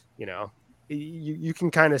 you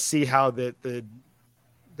can kind of see how the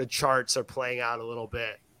charts are playing out a little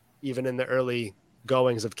bit, even in the early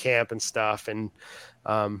goings of camp and stuff. And,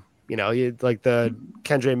 you like the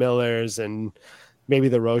Kendre Millers and maybe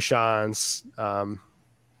the Roshans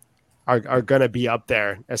are going to be up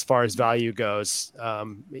there as far as value goes,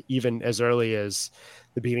 even as early as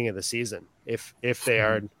the beginning of the season, if they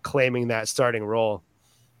are claiming that starting role.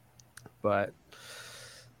 But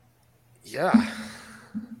yeah,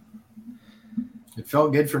 it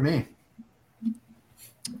felt good for me.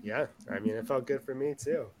 Yeah, I mean, it felt good for me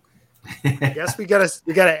too. I guess we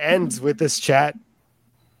gotta end with this chat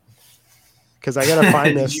because I gotta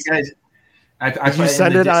find this. You guys, did you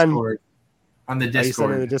send it on the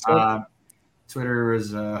Discord? The Discord?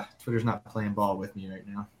 Twitter's not playing ball with me right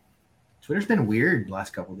now. Twitter's been weird the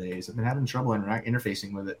last couple of days. I've been having trouble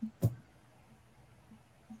interfacing with it.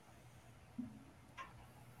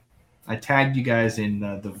 I tagged you guys in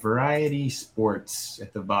the variety sports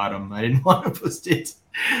at the bottom. I didn't want to post it,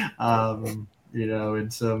 in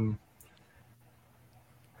some.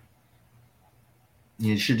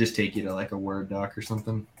 It should just take you to like a Word doc or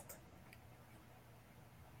something.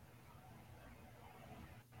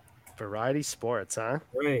 Variety sports, huh?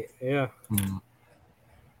 Right. Yeah. It's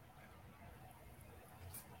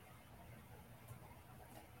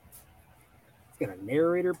got a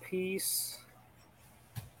narrator piece.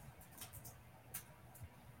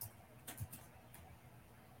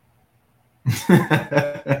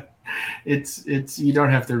 It's you don't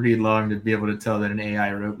have to read long to be able to tell that an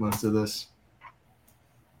AI wrote most of this.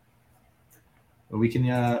 But we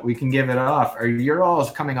can give it off. Are your all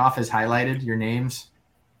coming off as highlighted? Your names?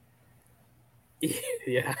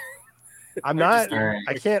 Yeah. I'm not. Right.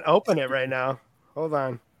 I can't open it right now. Hold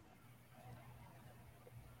on.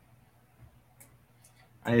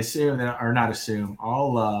 I assume that, or not assume.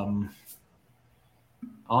 I'll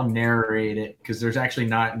narrate it because there's actually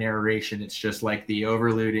not narration. It's just like the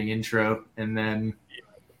overloading intro and then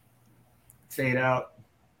fade out.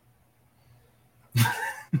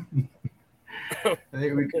 I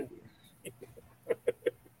think we could.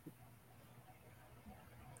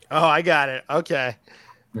 Oh, I got it. Okay.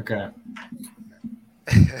 Okay.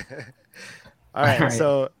 All right.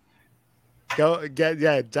 So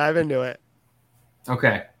dive into it.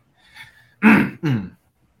 Okay.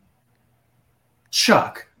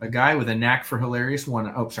 Chuck, a guy with a knack for hilarious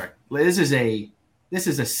one. Oh, sorry. This is a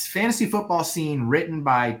fantasy football scene written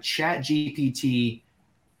by ChatGPT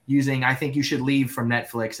using I Think You Should Leave from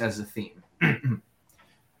Netflix as a theme.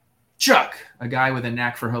 Chuck, a guy with a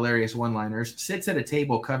knack for hilarious one-liners, sits at a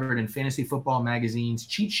table covered in fantasy football magazines,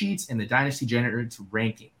 cheat sheets, and the Dynasty Generator's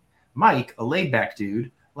ranking. Mike, a laid-back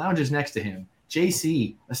dude, lounges next to him.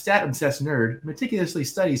 JC, a stat-obsessed nerd, meticulously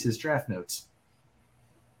studies his draft notes.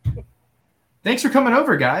 Thanks for coming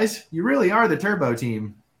over, guys. You really are the turbo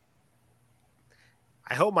team.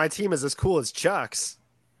 I hope my team is as cool as Chuck's.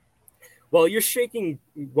 While you're chasing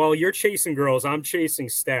girls, I'm chasing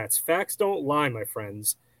stats. Facts don't lie, my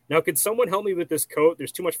friends. Now, could someone help me with this coat?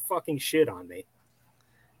 There's too much fucking shit on me.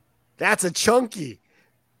 That's a chunky.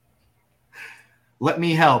 Let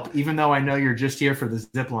me help, even though I know you're just here for the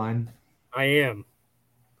zip line. I am.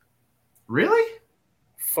 Really?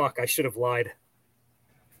 Fuck, I should have lied.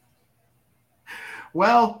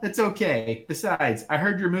 Well, it's okay. Besides, I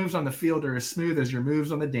heard your moves on the field are as smooth as your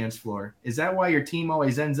moves on the dance floor. Is that why your team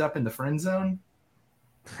always ends up in the friend zone?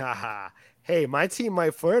 Haha. Hey, my team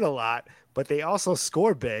might flirt a lot, but they also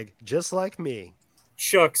score big, just like me.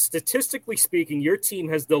 Chuck, statistically speaking, your team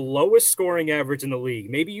has the lowest scoring average in the league.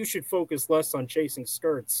 Maybe you should focus less on chasing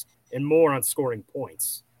skirts and more on scoring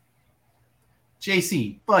points.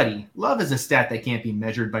 JC, buddy, love is a stat that can't be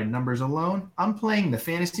measured by numbers alone. I'm playing the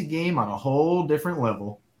fantasy game on a whole different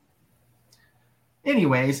level.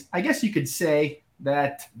 Anyways, I guess you could say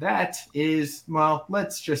that is, well,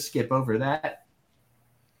 let's just skip over that.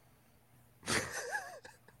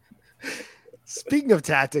 Speaking of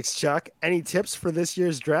tactics, Chuck, any tips for this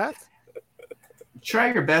year's draft?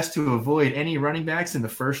 Try your best to avoid any running backs in the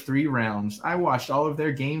first 3 rounds. I watched all of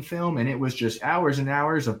their game film, and it was just hours and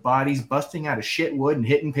hours of bodies busting out of shit wood and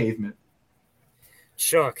hitting pavement.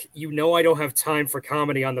 Chuck, you know I don't have time for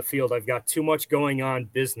comedy on the field. I've got too much going on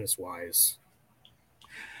business-wise.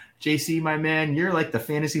 JC, my man, you're like the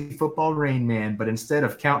fantasy football Rain Man, but instead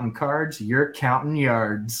of counting cards, you're counting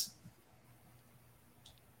yards.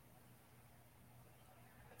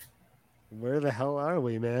 Where the hell are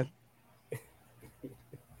we, man?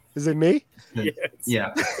 Is it me? Yes.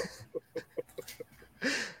 Yeah.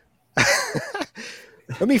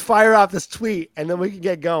 Let me fire off this tweet, and then we can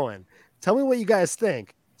get going. Tell me what you guys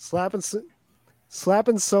think. Slap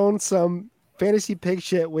and sewn some fantasy pig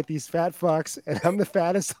shit with these fat fucks, and I'm the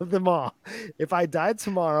fattest of them all. If I died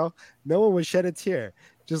tomorrow, no one would shed a tear.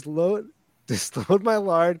 Just load my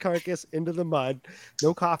lard carcass into the mud.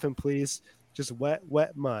 No coffin, please. Just wet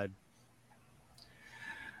mud.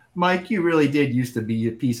 Mike, you really did used to be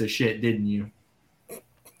a piece of shit, didn't you?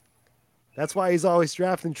 That's why he's always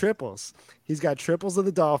drafting triples. He's got triples of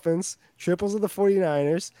the Dolphins, triples of the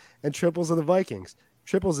 49ers, and triples of the Vikings.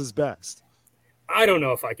 Triples is best. I don't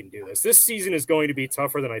know if I can do this. This season is going to be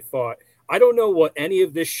tougher than I thought. I don't know what any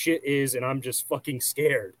of this shit is, and I'm just fucking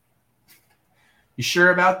scared. You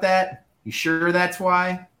sure about that? You sure that's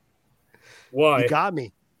why? Why? You got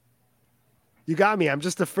me. I'm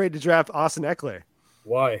just afraid to draft Austin Eckler.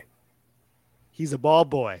 Why? He's a ball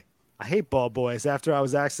boy. I hate ball boys after I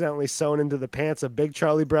was accidentally sewn into the pants of Big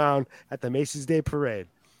Charlie Brown at the Macy's Day Parade.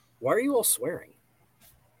 Why are you all swearing?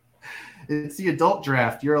 It's the adult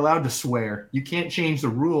draft. You're allowed to swear. You can't change the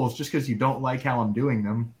rules just because you don't like how I'm doing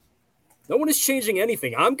them. No one is changing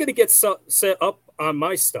anything. I'm going to get set up on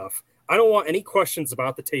my stuff. I don't want any questions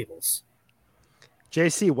about the tables.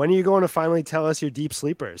 JC, when are you going to finally tell us your deep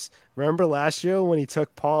sleepers? Remember last year when he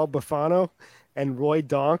took Paul Buffano and Roy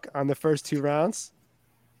Donk on the first 2 rounds?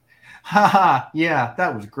 Haha, yeah,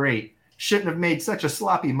 that was great. Shouldn't have made such a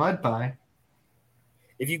sloppy mud pie.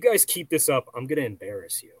 If you guys keep this up, I'm going to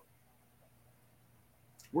embarrass you.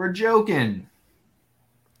 We're joking.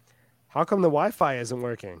 How come the Wi-Fi isn't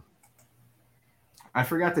working? I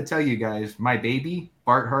forgot to tell you guys, my baby,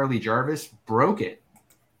 Bart Harley Jarvis, broke it.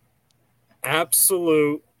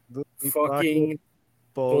 Absolute fucking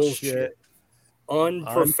bullshit.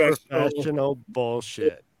 Unprofessional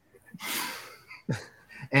bullshit.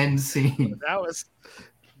 End scene. That was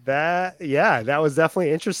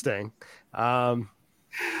definitely interesting. I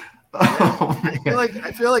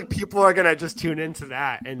feel like people are gonna just tune into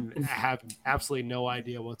that and have absolutely no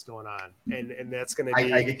idea what's going on, and that's gonna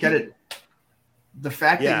be. I get it. The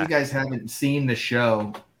fact that you guys haven't seen the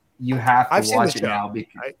show, you have to watch it now.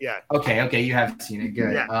 Because, Okay, you have seen it.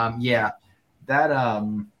 Good. Yeah.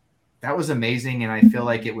 That was amazing, and I feel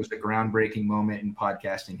like it was a groundbreaking moment in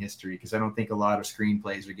podcasting history because I don't think a lot of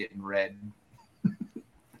screenplays are getting read.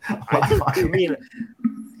 I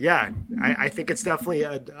think it's definitely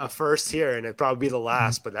a first here, and it'd probably be the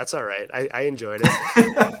last, but that's all right. I enjoyed it.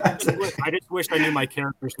 I just wish I knew my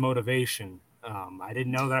character's motivation. I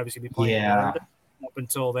didn't know that I was going to be playing up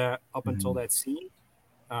until that scene.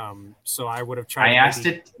 So I would have tried. I asked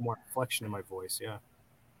it more inflection in my voice. Yeah.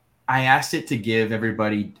 I asked it to give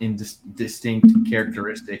everybody distinct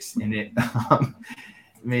characteristics, and it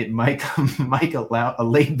made Mike a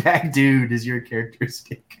laid back dude is your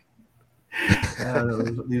characteristic. It's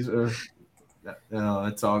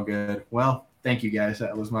all good. Well, thank you guys.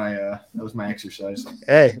 That was my exercise.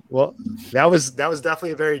 Hey, well, that was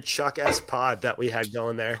definitely a very Chuck-esque pod that we had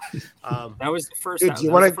going there. That was the first. Dude, do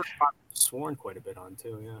you want to sworn quite a bit on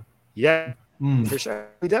too? Yeah. For sure.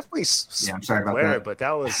 We definitely I'm sorry about that. But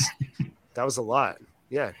that was a lot.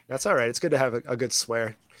 Yeah, that's all right. It's good to have a good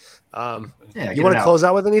swear. You want to close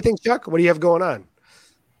out with anything, Chuck? What do you have going on?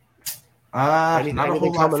 Not a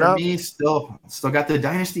whole lot for me. Still got the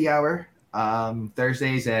Dynasty Hour.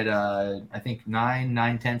 Thursdays at I think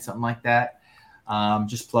 9:10, something like that.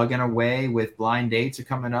 Just plugging away with blind dates are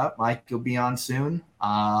coming up. Mike will be on soon.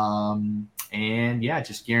 And yeah,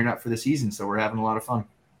 just gearing up for the season. So we're having a lot of fun.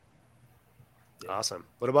 Awesome.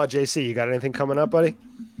 What about JC? You got anything coming up, buddy?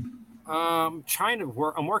 I'm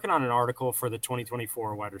working on an article for the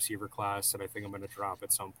 2024 wide receiver class that I think I'm going to drop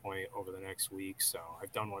at some point over the next week. So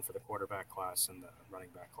I've done one for the quarterback class and the running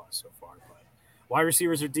back class so far. But wide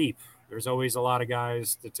receivers are deep. There's always a lot of guys,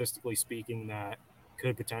 statistically speaking, that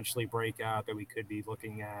could potentially break out that we could be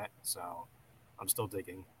looking at. So I'm still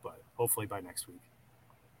digging, but hopefully by next week.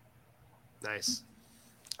 Nice.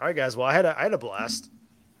 All right, guys. Well, I had a blast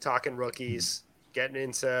talking rookies, getting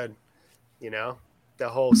into, the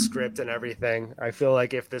whole script and everything. I feel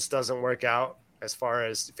like if this doesn't work out as far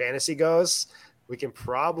as fantasy goes, we can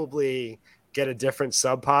probably get a different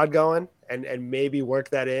sub pod going and maybe work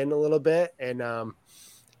that in a little bit. And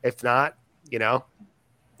if not,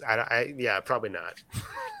 probably not.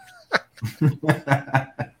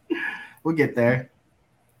 We'll get there.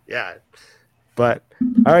 Yeah. But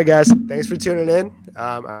all right, guys, thanks for tuning in.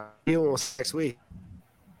 We'll see you next week.